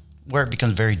that's where it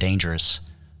becomes very dangerous,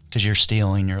 because you're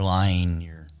stealing, you're lying,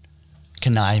 you're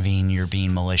conniving, you're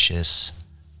being malicious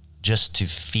just to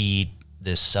feed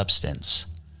this substance.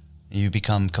 You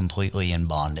become completely in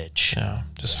bondage. Yeah.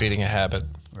 Just feeding a habit.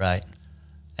 Right.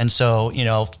 And so,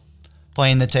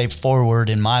 playing the tape forward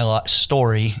in my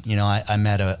story, I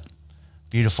met a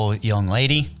beautiful young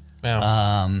lady.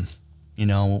 Yeah.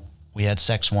 We had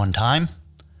sex one time,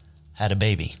 had a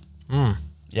baby.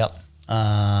 Yep.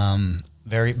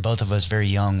 Both of us very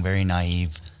young, very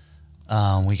naive.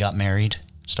 We got married,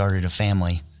 started a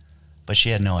family, but she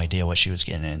had no idea what she was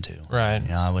getting into. Right.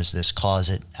 I was this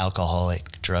closet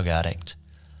alcoholic, drug addict.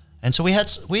 And so we had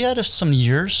some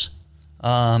years,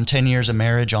 10 years of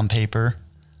marriage on paper.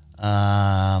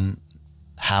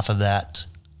 Half of that,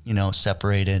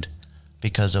 separated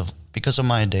because of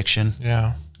my addiction.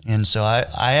 Yeah. And so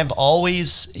I have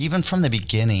always, even from the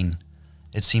beginning,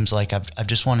 it seems like I've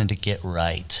just wanted to get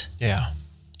right. Yeah.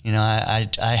 You know,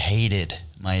 I hated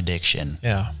my addiction.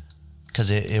 Yeah. Because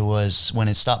it was, when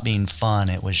it stopped being fun,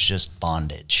 it was just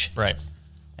bondage. Right.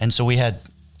 And so we had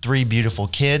 3 beautiful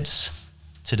kids.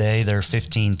 Today they're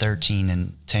 15, 13,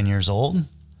 and 10 years old.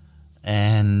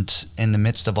 And in the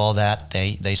midst of all that,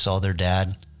 they saw their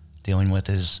dad dealing with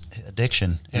his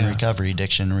addiction and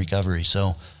recovery.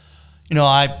 So, you know,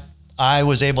 I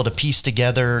was able to piece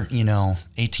together,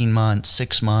 18 months,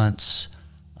 6 months,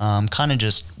 kind of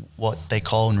just what they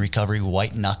call in recovery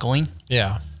white knuckling.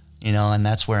 Yeah. And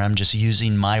that's where I'm just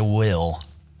using my will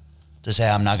to say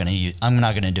I'm not going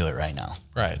to do it right now.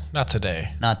 Right. Not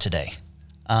today. Not today.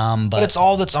 But it's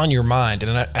all that's on your mind,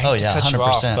 and I hate to cut 100%. You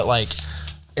off, but like,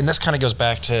 and this kind of goes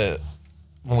back to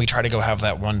when we try to go have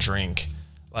that one drink.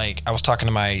 Like, I was talking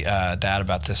to my dad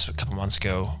about this a couple months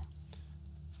ago.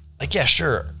 Like, yeah,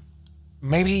 sure,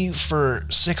 maybe for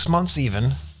 6 months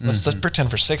even. Let's pretend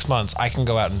for 6 months I can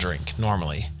go out and drink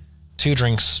normally, 2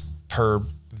 drinks per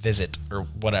visit or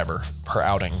whatever, per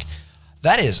outing.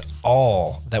 That is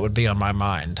all that would be on my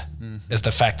mind, is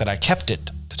the fact that I kept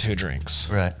it to 2 drinks.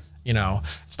 Right.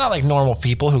 It's not like normal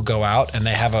people who go out and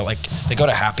they have they go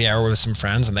to happy hour with some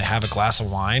friends and they have a glass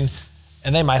of wine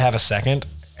and they might have a second,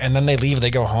 and then they leave, they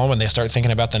go home and they start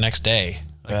thinking about the next day,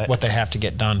 what they have to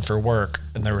get done for work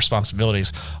and their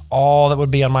responsibilities. All that would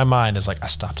be on my mind is like, I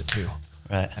stopped at 2.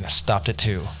 Right. And I stopped at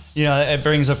 2. It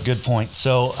brings up a good point.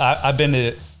 So I've been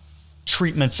to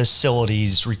treatment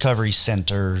facilities, recovery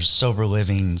centers, sober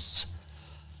livings,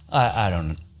 I don't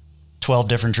know, 12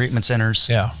 different treatment centers.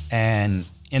 Yeah. And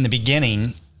in the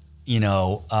beginning,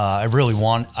 I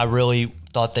really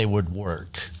thought they would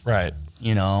work. Right.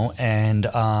 And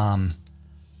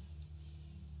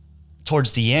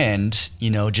towards the end,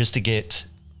 just to get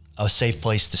a safe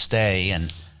place to stay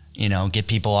and, get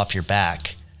people off your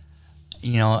back,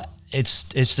 it's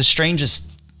the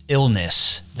strangest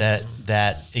illness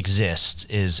that exists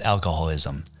is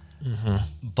alcoholism.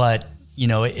 But,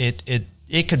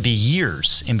 it could be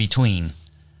years in between,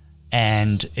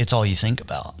 and it's all you think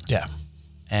about. Yeah.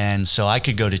 And so I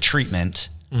could go to treatment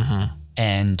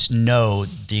and know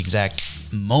the exact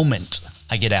moment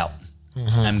I get out,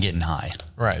 I'm getting high.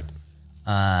 Right.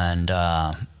 And,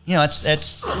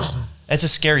 it's a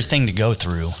scary thing to go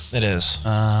through. It is.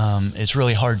 It's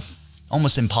really hard,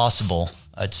 almost impossible,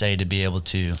 I'd say, to be able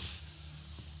to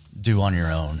do on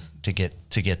your own to get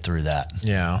through that.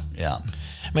 Yeah. Yeah.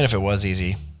 I mean, if it was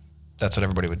easy, that's what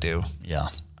everybody would do. Yeah.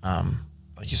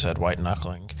 Like you said, white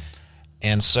knuckling.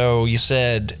 And so you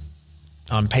said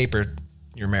on paper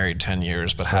you're married 10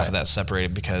 years, but half of that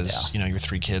separated because, your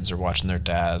 3 kids are watching their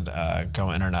dad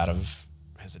go in and out of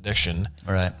his addiction.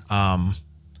 Right.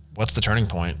 What's the turning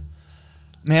point?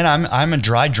 Man, I'm a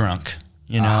dry drunk,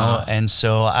 and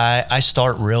so I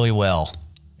start really well,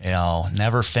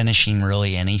 never finishing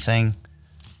really anything.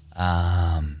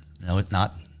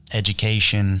 Not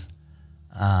education.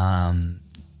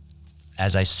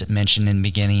 As I mentioned in the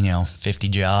beginning, 50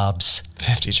 jobs.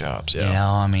 50 jobs,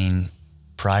 yeah.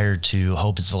 Prior to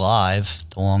Hope is Alive,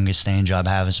 the longest staying job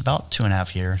I have is about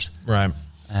 2.5 years. Right.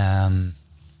 And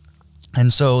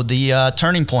so the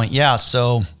turning point,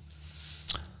 so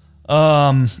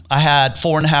I had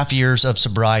 4.5 years of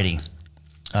sobriety.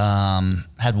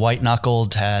 Had white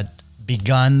knuckled, had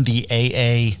begun the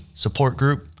AA support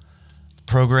group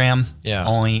program. Yeah.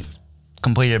 Only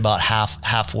completed about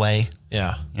halfway.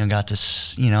 Yeah. Got to,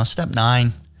 step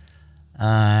 9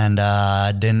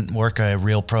 and didn't work a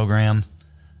real program,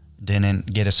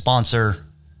 didn't get a sponsor,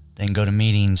 didn't go to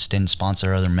meetings, didn't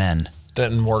sponsor other men.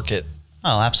 Didn't work it.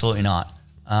 Oh, absolutely not.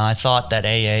 I thought that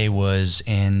AA was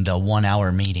in the 1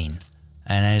 hour meeting,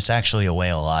 and it's actually a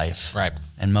way of life. Right.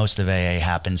 And most of AA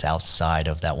happens outside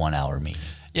of that 1 hour meeting.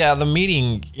 Yeah, the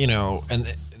meeting,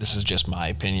 and this is just my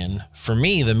opinion. For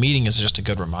me, the meeting is just a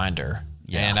good reminder.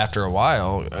 Yeah. And after a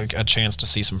while, a chance to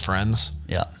see some friends.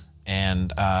 Yeah.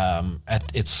 And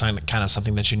it's kind of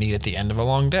something that you need at the end of a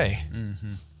long day.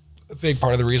 Mm-hmm. A big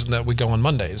part of the reason that we go on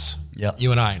Mondays. Yeah.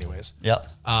 You and I, anyways. Yeah.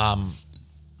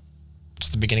 It's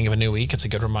the beginning of a new week. It's a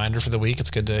good reminder for the week. It's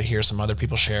good to hear some other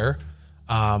people share.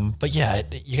 But yeah,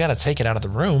 you got to take it out of the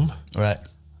room. Right.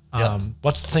 Yep.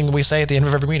 What's the thing that we say at the end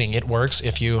of every meeting? It works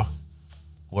if you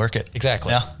work it.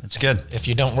 Exactly. Yeah, it's good. If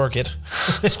you don't work it,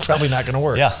 it's probably not going to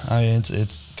work. Yeah,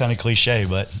 it's kind of cliche,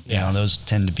 but those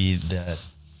tend to be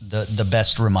the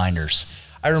best reminders.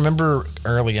 I remember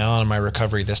early on in my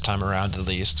recovery, this time around at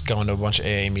least, going to a bunch of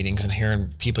AA meetings and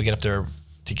hearing people get up there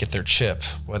to get their chip,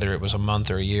 whether it was a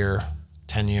month or a year,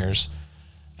 10 years.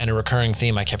 And a recurring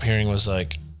theme I kept hearing was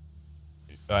like,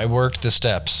 I worked the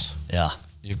steps. Yeah.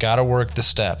 You've got to work the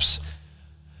steps.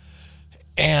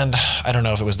 And I don't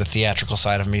know if it was the theatrical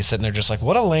side of me sitting there just like,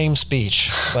 what a lame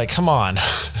speech. Like, come on.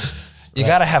 You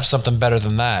got to have something better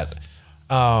than that.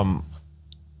 But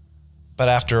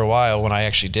after a while, when I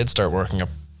actually did start working a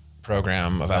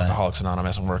program of Alcoholics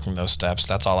Anonymous and working those steps,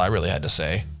 that's all I really had to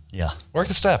say. Yeah. Work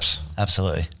the steps.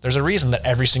 Absolutely. There's a reason that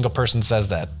every single person says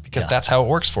that, because that's how it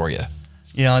works for you.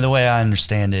 You know, the way I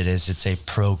understand it is it's a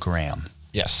program.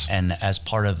 Yes. And as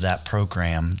part of that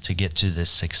program, to get to the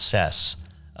success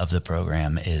of the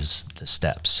program is the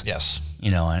steps. Yes.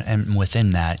 You know, and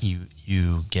within that,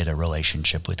 you get a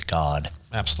relationship with God.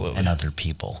 Absolutely. And other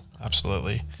people.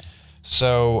 Absolutely.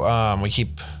 So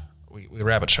we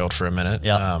rabbit trailed for a minute.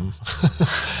 Yeah.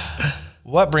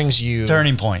 What brings you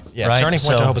turning point? Yeah, right? Turning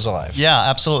point to Hope is Alive. Yeah,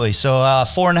 absolutely. So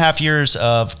 4.5 years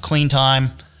of clean time.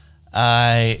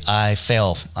 I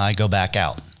fail. I go back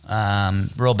out.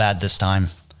 Real bad this time.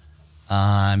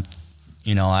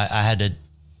 You know, I had to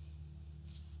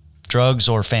drugs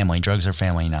or family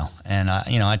now, and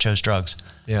I chose drugs.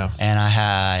 Yeah. And I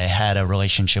had a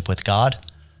relationship with God,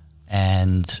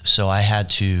 and so I had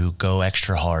to go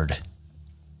extra hard,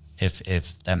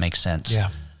 if that makes sense. Yeah.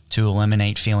 To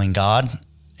eliminate feeling God,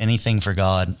 anything for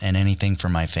God, and anything for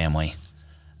my family.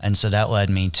 And so that led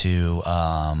me to,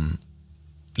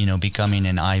 becoming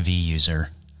an IV user,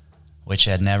 which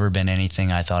had never been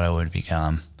anything I thought I would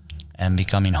become, and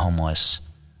becoming homeless,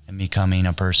 and becoming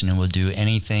a person who would do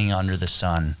anything under the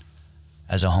sun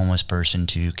as a homeless person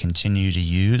to continue to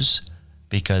use,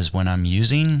 because when I'm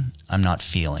using, I'm not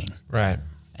feeling. Right.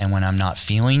 And when I'm not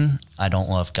feeling, I don't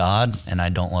love God, and I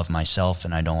don't love myself,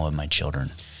 and I don't love my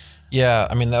children. Yeah,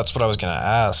 I mean, that's what I was going to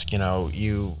ask. You know,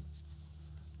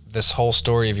 this whole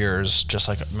story of yours, just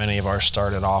like many of ours,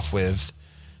 started off with,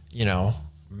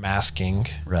 masking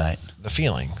the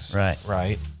feelings. Right.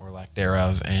 Or lack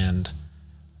thereof. And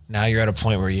now you're at a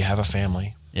point where you have a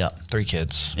family. Yep. 3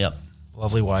 kids. Yep.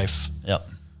 Lovely wife. Yep.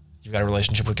 You've got a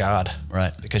relationship with God.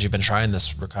 Right. Because you've been trying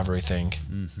this recovery thing.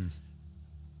 Mm-hmm.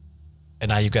 And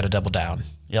now you've got to double down.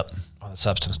 Yep. On the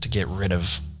substance to get rid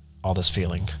of all this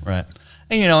feeling. Right.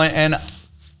 And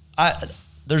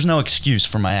there's no excuse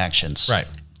for my actions. Right.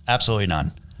 Absolutely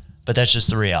none. But that's just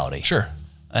the reality. Sure.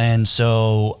 And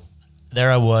so there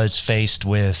I was faced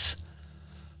with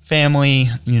family,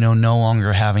 no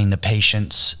longer having the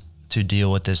patience to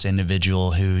deal with this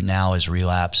individual who now is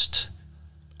relapsed.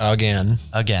 Again.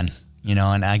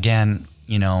 And again,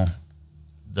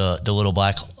 the little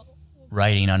black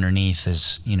writing underneath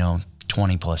is,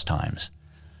 20 plus times.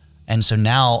 And so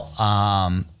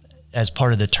now, as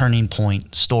part of the turning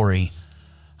point story,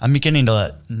 I'm beginning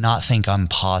to not think I'm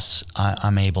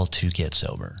able to get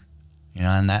sober,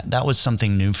 and that was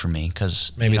something new for me,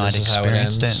 because maybe I'd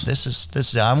experienced it. This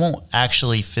is I won't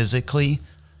actually physically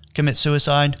commit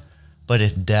suicide, but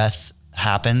if death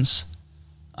happens,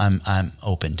 I'm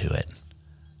open to it.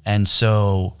 And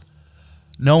so,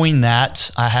 knowing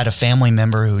that, I had a family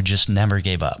member who just never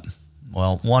gave up.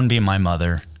 Well, one being my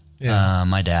mother,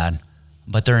 my dad,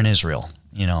 but they're in Israel.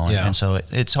 And so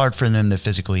it's hard for them to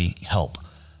physically help.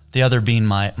 The other being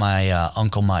my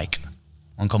Uncle Mikey.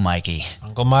 Uncle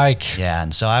Mike. Yeah,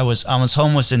 and so I was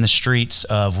homeless in the streets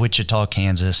of Wichita,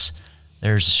 Kansas.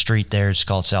 There's a street there. It's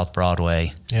called South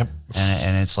Broadway. Yep.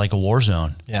 And it's like a war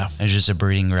zone. Yeah. It's just a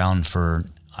breeding ground for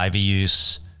IV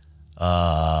use,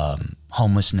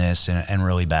 homelessness, and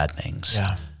really bad things.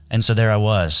 Yeah. And so there I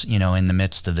was, in the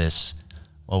midst of this,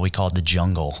 what we called the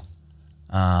jungle,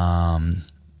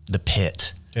 the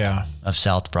pit of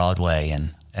South Broadway.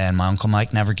 And my Uncle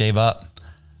Mike never gave up.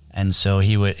 And so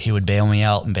he would bail me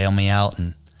out.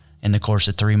 And in the course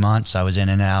of 3 months, I was in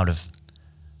and out of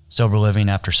sober living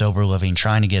after sober living,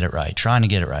 trying to get it right.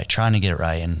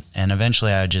 And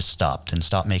eventually I just stopped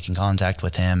making contact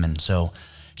with him. And so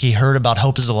he heard about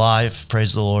Hope is Alive,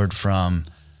 praise the Lord, from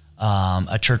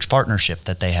a church partnership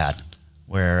that they had,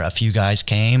 where a few guys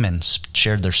came and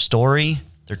shared their story,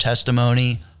 their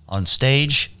testimony on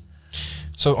stage.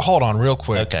 So hold on real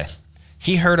quick. Okay.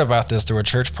 He heard about this through a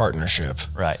church partnership.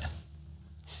 Right.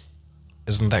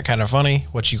 Isn't that kind of funny?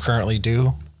 What you currently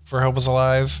do for Hope is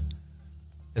Alive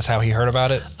is how he heard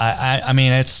about it? I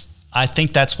mean, I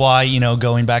think that's why,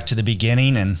 going back to the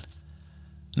beginning and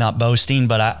not boasting,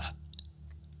 but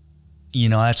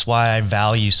that's why I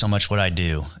value so much what I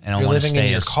do. And I want to stay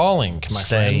in your calling, my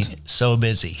friend. So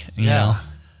busy, you know,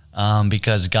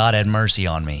 because God had mercy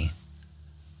on me.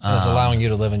 And is allowing you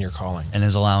to live in your calling. And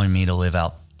is allowing me to live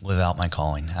out my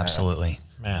calling. Absolutely.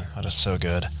 Man, that is so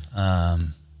good.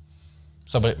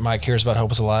 But Mike hears about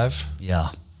Hope is Alive? Yeah.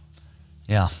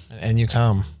 And you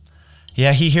come.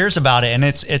 Yeah, he hears about it, and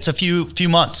it's a few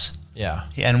months. Yeah.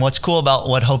 And what's cool about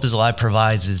what Hope is Alive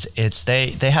provides is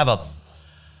they have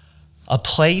a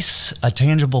place, a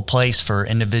tangible place for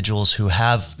individuals who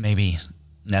have maybe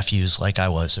nephews like I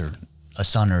was, or a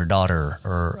son or a daughter,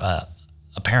 or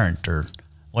a parent, or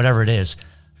whatever it is,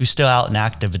 who's still out in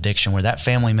active addiction, where that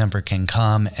family member can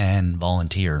come and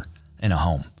volunteer in a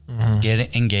home,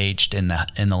 get engaged in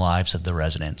the lives of the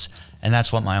residents. And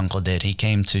that's what my uncle did. He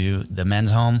came to the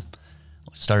men's home,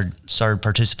 started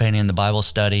participating in the Bible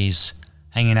studies,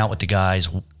 hanging out with the guys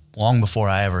long before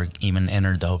I ever even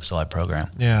entered the Hope is Alive program.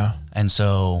 Yeah. And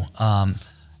so,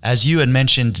 as you had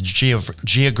mentioned,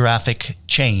 geographic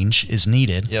change is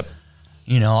needed. Yep.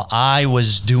 You know, I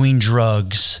was doing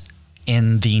drugs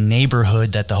in the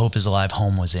neighborhood that the Hope is Alive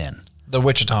home was in. The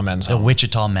Wichita men's home. The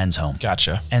Wichita men's home.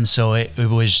 Gotcha. And so it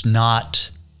was not,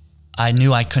 I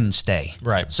knew I couldn't stay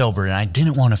sober, and I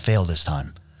didn't want to fail this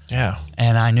time. Yeah.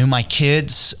 And I knew my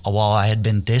kids, while I had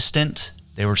been distant,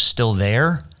 they were still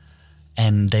there,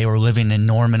 and they were living in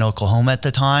Norman, Oklahoma at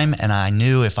the time. And I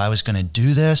knew if I was going to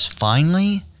do this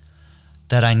finally,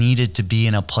 that I needed to be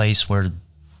in a place where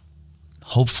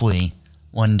hopefully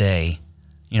one day,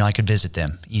 you know, I could visit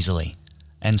them easily.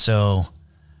 And so,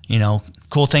 you know,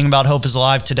 cool thing about Hope is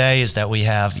Alive today is that we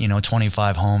have,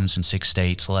 25 homes in 6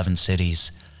 states, 11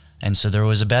 cities. And so there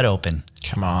was a bed open.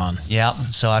 Come on. Yeah.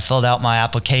 So I filled out my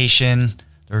application.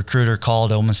 The recruiter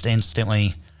called almost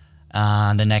instantly.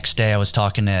 The next day I was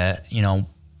talking to,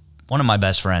 one of my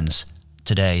best friends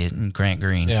today, Grant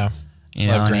Green. Yeah.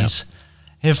 Love Grant.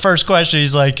 His first question,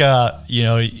 he's like,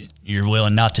 you're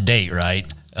willing not to date, right?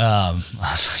 I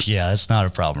was like, yeah, that's not a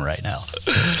problem right now.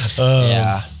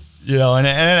 Yeah.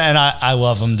 And I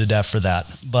love him to death for that.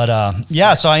 But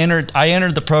so I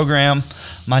entered the program.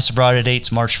 My sobriety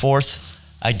date's March 4th.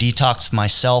 I detoxed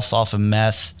myself off of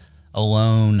meth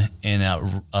alone in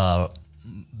a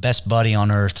best buddy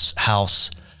on earth's house.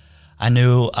 I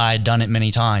knew I'd done it many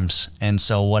times, and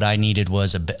so what I needed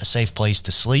was a safe place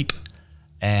to sleep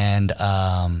and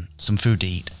some food to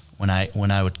eat when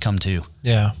I would come to.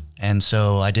 Yeah. And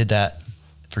so I did that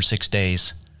for 6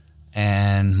 days,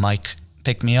 and Mike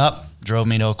picked me up, drove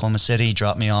me to Oklahoma City,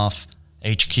 dropped me off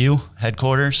HQ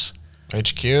headquarters.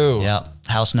 HQ. Yeah.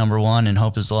 House number 1 in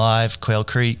Hope is Alive, Quail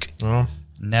Creek. Oh.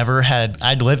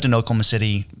 I'd lived in Oklahoma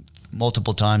City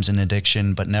multiple times in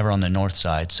addiction, but never on the north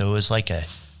side. So it was like a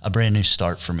brand new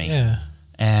start for me. Yeah.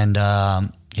 And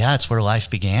it's where life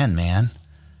began, man.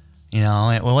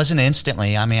 It wasn't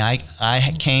instantly. I mean,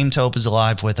 I came to Hope is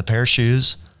Alive with a pair of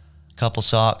shoes, a couple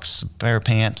socks, a pair of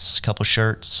pants, a couple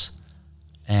shirts,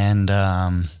 and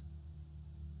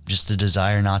just the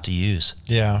desire not to use.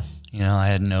 Yeah. I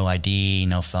had no ID,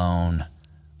 no phone,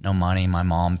 no money. My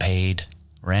mom paid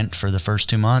rent for the first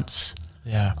 2 months.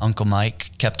 Yeah. Uncle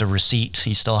Mike kept a receipt.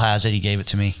 He still has it. He gave it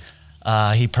to me.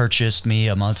 He purchased me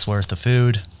a month's worth of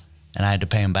food, and I had to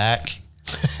pay him back.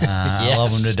 Yes. I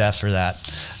love him to death for that.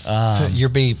 You'll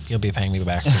be paying me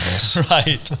back for this.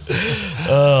 Right.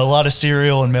 A lot of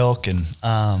cereal and milk. And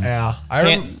yeah.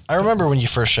 I remember when you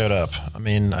first showed up. I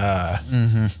mean,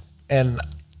 and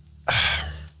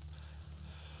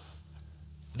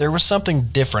there was something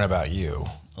different about you.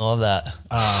 I love that.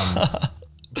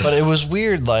 But it was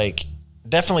weird, like,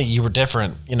 definitely you were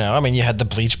different, I mean, you had the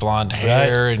bleach blonde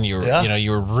hair, right. And you were,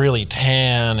 you were really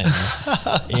tan,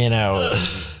 and,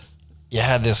 you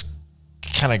had this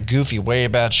kind of goofy way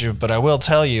about you. But I will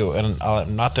tell you, and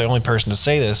I'm not the only person to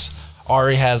say this,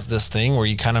 Ari has this thing where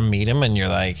you kind of meet him and you're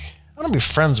like, I want to be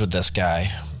friends with this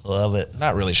guy. Love it.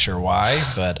 Not really sure why,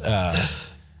 but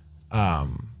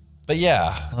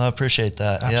yeah. I appreciate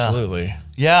that. Absolutely.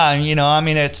 Yeah. I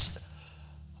mean,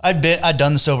 I'd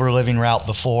done the sober living route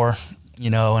before,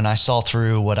 and I saw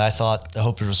through what I thought the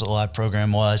Hope is Alive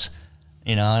program was,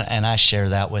 and I share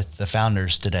that with the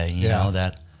founders today, you know,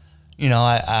 that,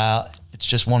 it's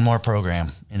just one more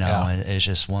program, it's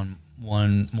just one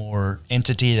more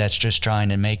entity that's just trying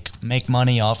to make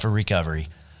money off of recovery.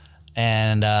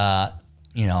 And,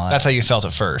 that's how you felt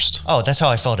at first. Oh, that's how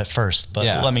I felt at first. But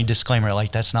let me disclaimer it,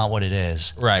 like, that's not what it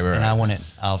is. Right. And I wouldn't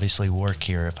obviously work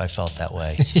here if I felt that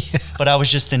way. But I was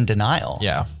just in denial.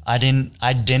 Yeah. I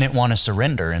didn't want to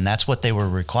surrender, and that's what they were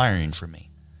requiring from me,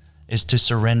 is to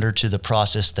surrender to the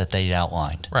process that they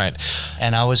outlined. Right.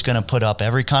 And I was going to put up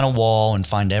every kind of wall and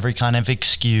find every kind of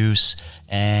excuse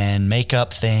and make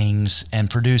up things and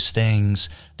produce things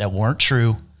that weren't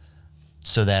true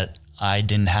so that I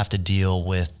didn't have to deal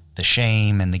with the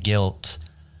shame and the guilt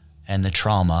and the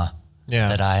trauma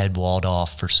that I had walled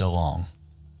off for so long.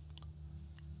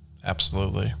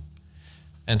 Absolutely.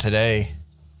 And today,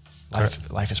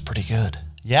 life is pretty good.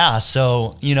 Yeah.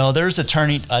 So, there's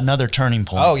another turning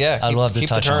point. Oh yeah. I'd love to keep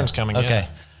touch the turns on. coming. Okay.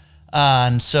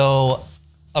 And so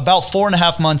about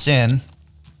 4.5 months in,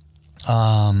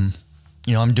 I'm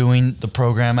doing the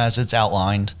program as it's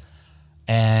outlined.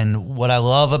 And what I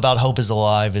love about Hope is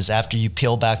Alive is after you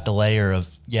peel back the layer of,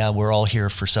 we're all here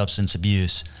for substance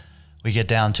abuse, we get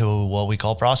down to what we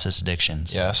call process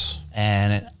addictions. Yes.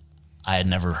 And I had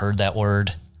never heard that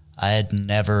word. I had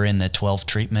never, in the 12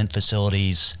 treatment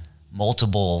facilities,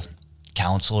 multiple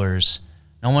counselors,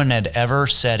 no one had ever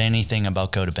said anything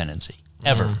about codependency,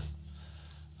 ever. Mm-hmm.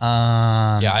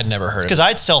 I'd never heard of it. Because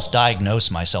I'd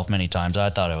self-diagnosed myself many times. I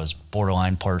thought I was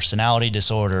borderline personality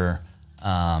disorder,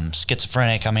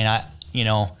 schizophrenic. I mean,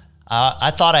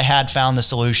 I thought I had found the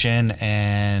solution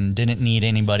and didn't need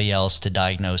anybody else to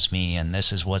diagnose me, and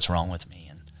this is what's wrong with me.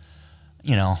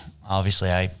 And,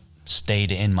 obviously I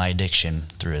stayed in my addiction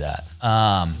through that.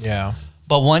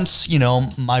 But once,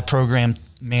 my program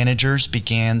managers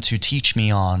began to teach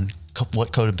me on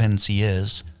what codependency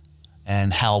is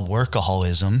and how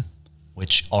workaholism,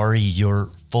 which Ari, you're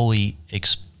fully,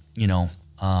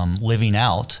 living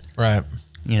out, right,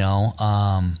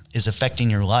 is affecting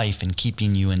your life and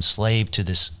keeping you enslaved to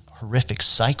this horrific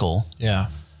cycle. Yeah.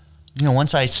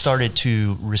 Once I started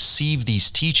to receive these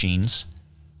teachings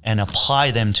and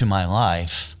apply them to my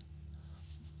life,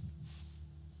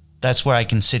 that's where I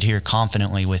can sit here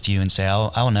confidently with you and say,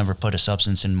 I will never put a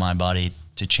substance in my body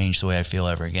to change the way I feel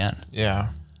ever again. Yeah.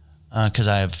 Because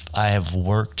I have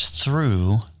worked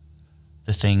through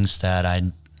the things that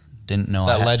I didn't know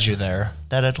that led you there.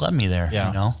 That had led me there.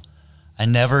 Yeah. I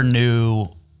never knew.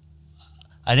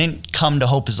 I didn't come to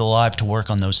Hope is Alive to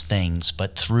work on those things,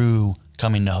 but through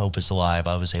coming to Hope is Alive,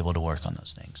 I was able to work on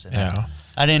those things. And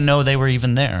I didn't know they were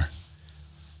even there.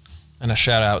 And a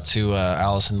shout out to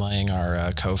Allison Lang,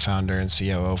 our co-founder and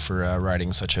COO, for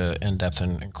writing such an in-depth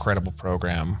and incredible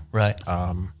program. Right.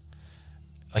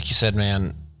 Like you said,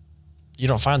 man, you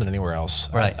don't find it anywhere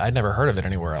else. Right. I'd never heard of it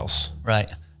anywhere else. Right.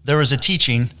 There was a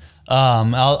teaching.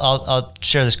 I'll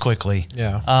share this quickly.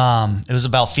 Yeah. It was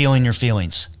about feeling your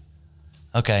feelings.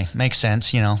 Okay, makes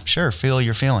sense. Sure, feel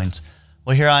your feelings.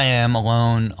 Well, here I am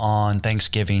alone on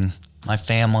Thanksgiving. My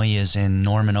family is in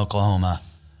Norman, Oklahoma.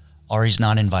 Ari's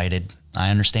not invited.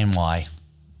 I understand why.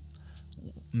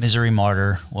 Misery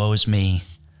martyr, woe is me.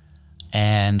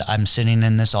 And I'm sitting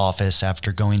in this office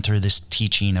after going through this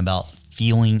teaching about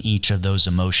feeling each of those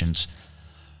emotions.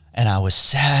 And I was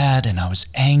sad and I was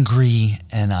angry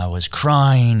and I was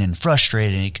crying and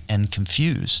frustrated and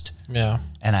confused. Yeah.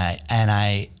 And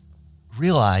I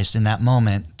realized in that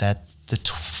moment that the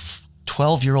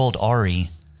 12-year-old Ari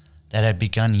that had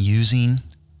begun using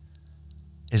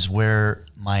is where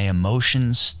my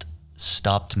emotions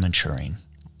stopped maturing.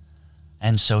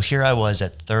 And so here I was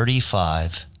at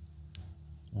 35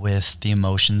 with the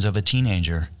emotions of a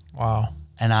teenager. Wow.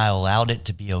 And I allowed it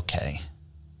to be okay.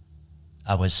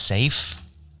 I was safe,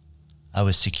 I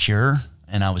was secure,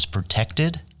 and I was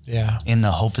protected. Yeah. In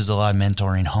the Hope is Alive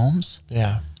mentoring homes.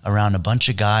 Yeah. Around a bunch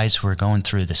of guys who were going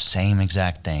through the same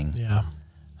exact thing. Yeah.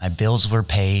 My bills were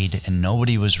paid and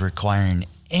nobody was requiring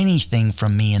anything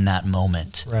from me in that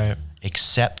moment. Right.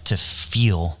 Except to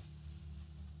feel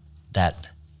that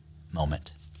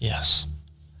moment. Yes.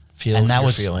 Feel and that your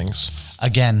was, feelings.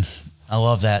 Again, I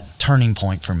love that turning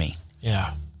point for me.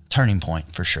 Yeah. Turning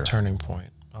point for sure. Turning point.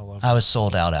 I was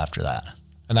sold out after that.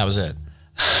 And that was it.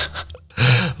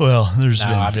 Well, there's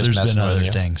been other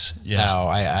you. things. Yeah. No,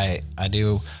 I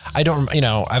do. I don't,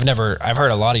 I've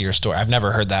heard a lot of your story. I've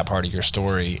never heard that part of your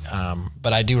story.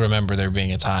 But I do remember there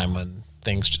being a time when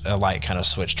a light kind of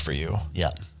switched for you.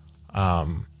 Yeah.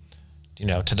 To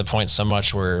the point so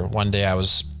much where one day I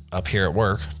was up here at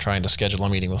work trying to schedule a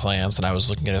meeting with Lance, and I was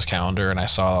looking at his calendar and I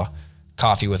saw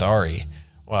coffee with Ari.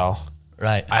 Well,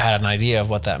 right. I had an idea of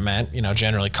what that meant.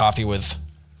 Generally coffee with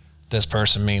this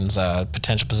person means a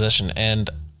potential position, and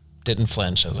didn't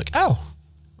flinch. I was like, oh,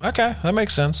 okay, that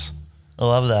makes sense. I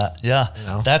love that. Yeah.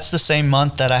 That's the same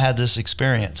month that I had this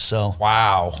experience. So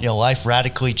wow. Life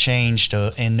radically changed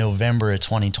in November of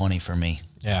 2020 for me.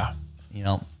 Yeah.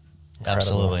 Incredible.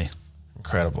 Absolutely.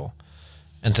 Incredible.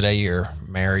 And today you're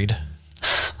married.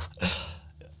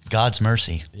 God's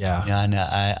mercy. Yeah. And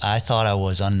I thought I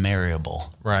was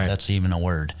unmarriable. Right. That's even a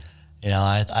word.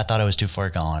 I thought I was too far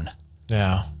gone.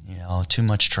 Yeah. Too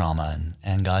much trauma.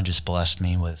 And God just blessed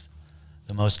me with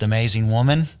the most amazing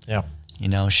woman. Yeah.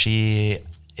 She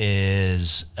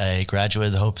is a graduate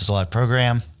of the Hope is Alive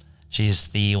program. She is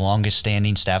the longest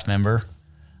standing staff member.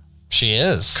 She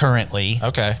is. Currently.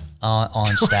 Okay.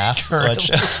 On staff.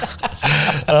 Which,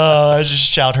 I just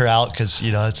shout her out because,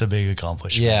 it's a big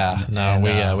accomplishment. Yeah.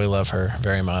 No, we love her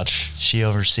very much. She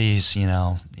oversees,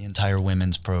 the entire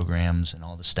women's programs and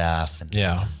all the staff. And,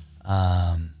 yeah.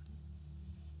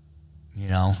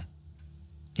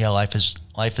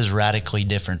 life is radically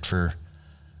different for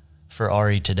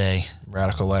Ari today.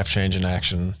 Radical life change in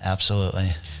action.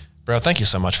 Absolutely. Bro, thank you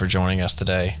so much for joining us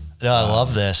today. No, I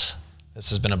love this. This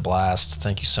has been a blast.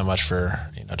 Thank you so much for,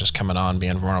 just coming on,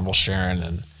 being vulnerable, sharing,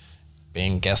 and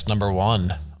being guest number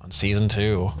 1 on season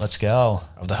 2. Let's go.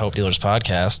 Of the Hope Dealers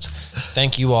podcast.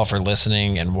 Thank you all for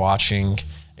listening and watching.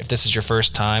 If this is your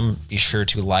first time, be sure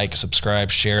to like,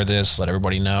 subscribe, share this, let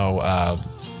everybody know.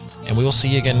 And we will see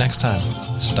you again next time.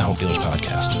 This is the Hope Dealers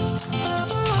podcast. A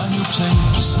new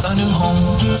place, a new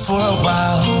home for a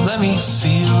while. Let me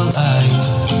feel alive.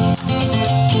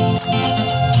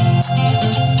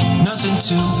 Nothing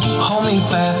to hold me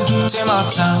back. Take my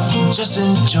time, just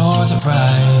enjoy the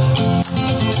ride.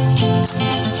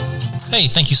 Hey,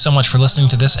 thank you so much for listening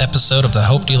to this episode of the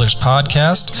Hope Dealers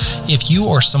podcast. If you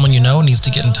or someone you know needs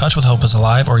to get in touch with Hope is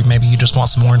Alive, or maybe you just want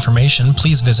some more information,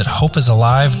 please visit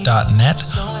hopeisalive.net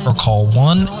or call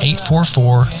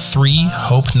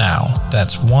 1-844-3-HOPE-NOW.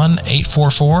 That's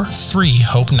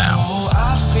 1-844-3-HOPE-NOW. Oh,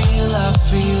 I feel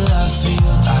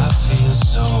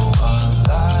so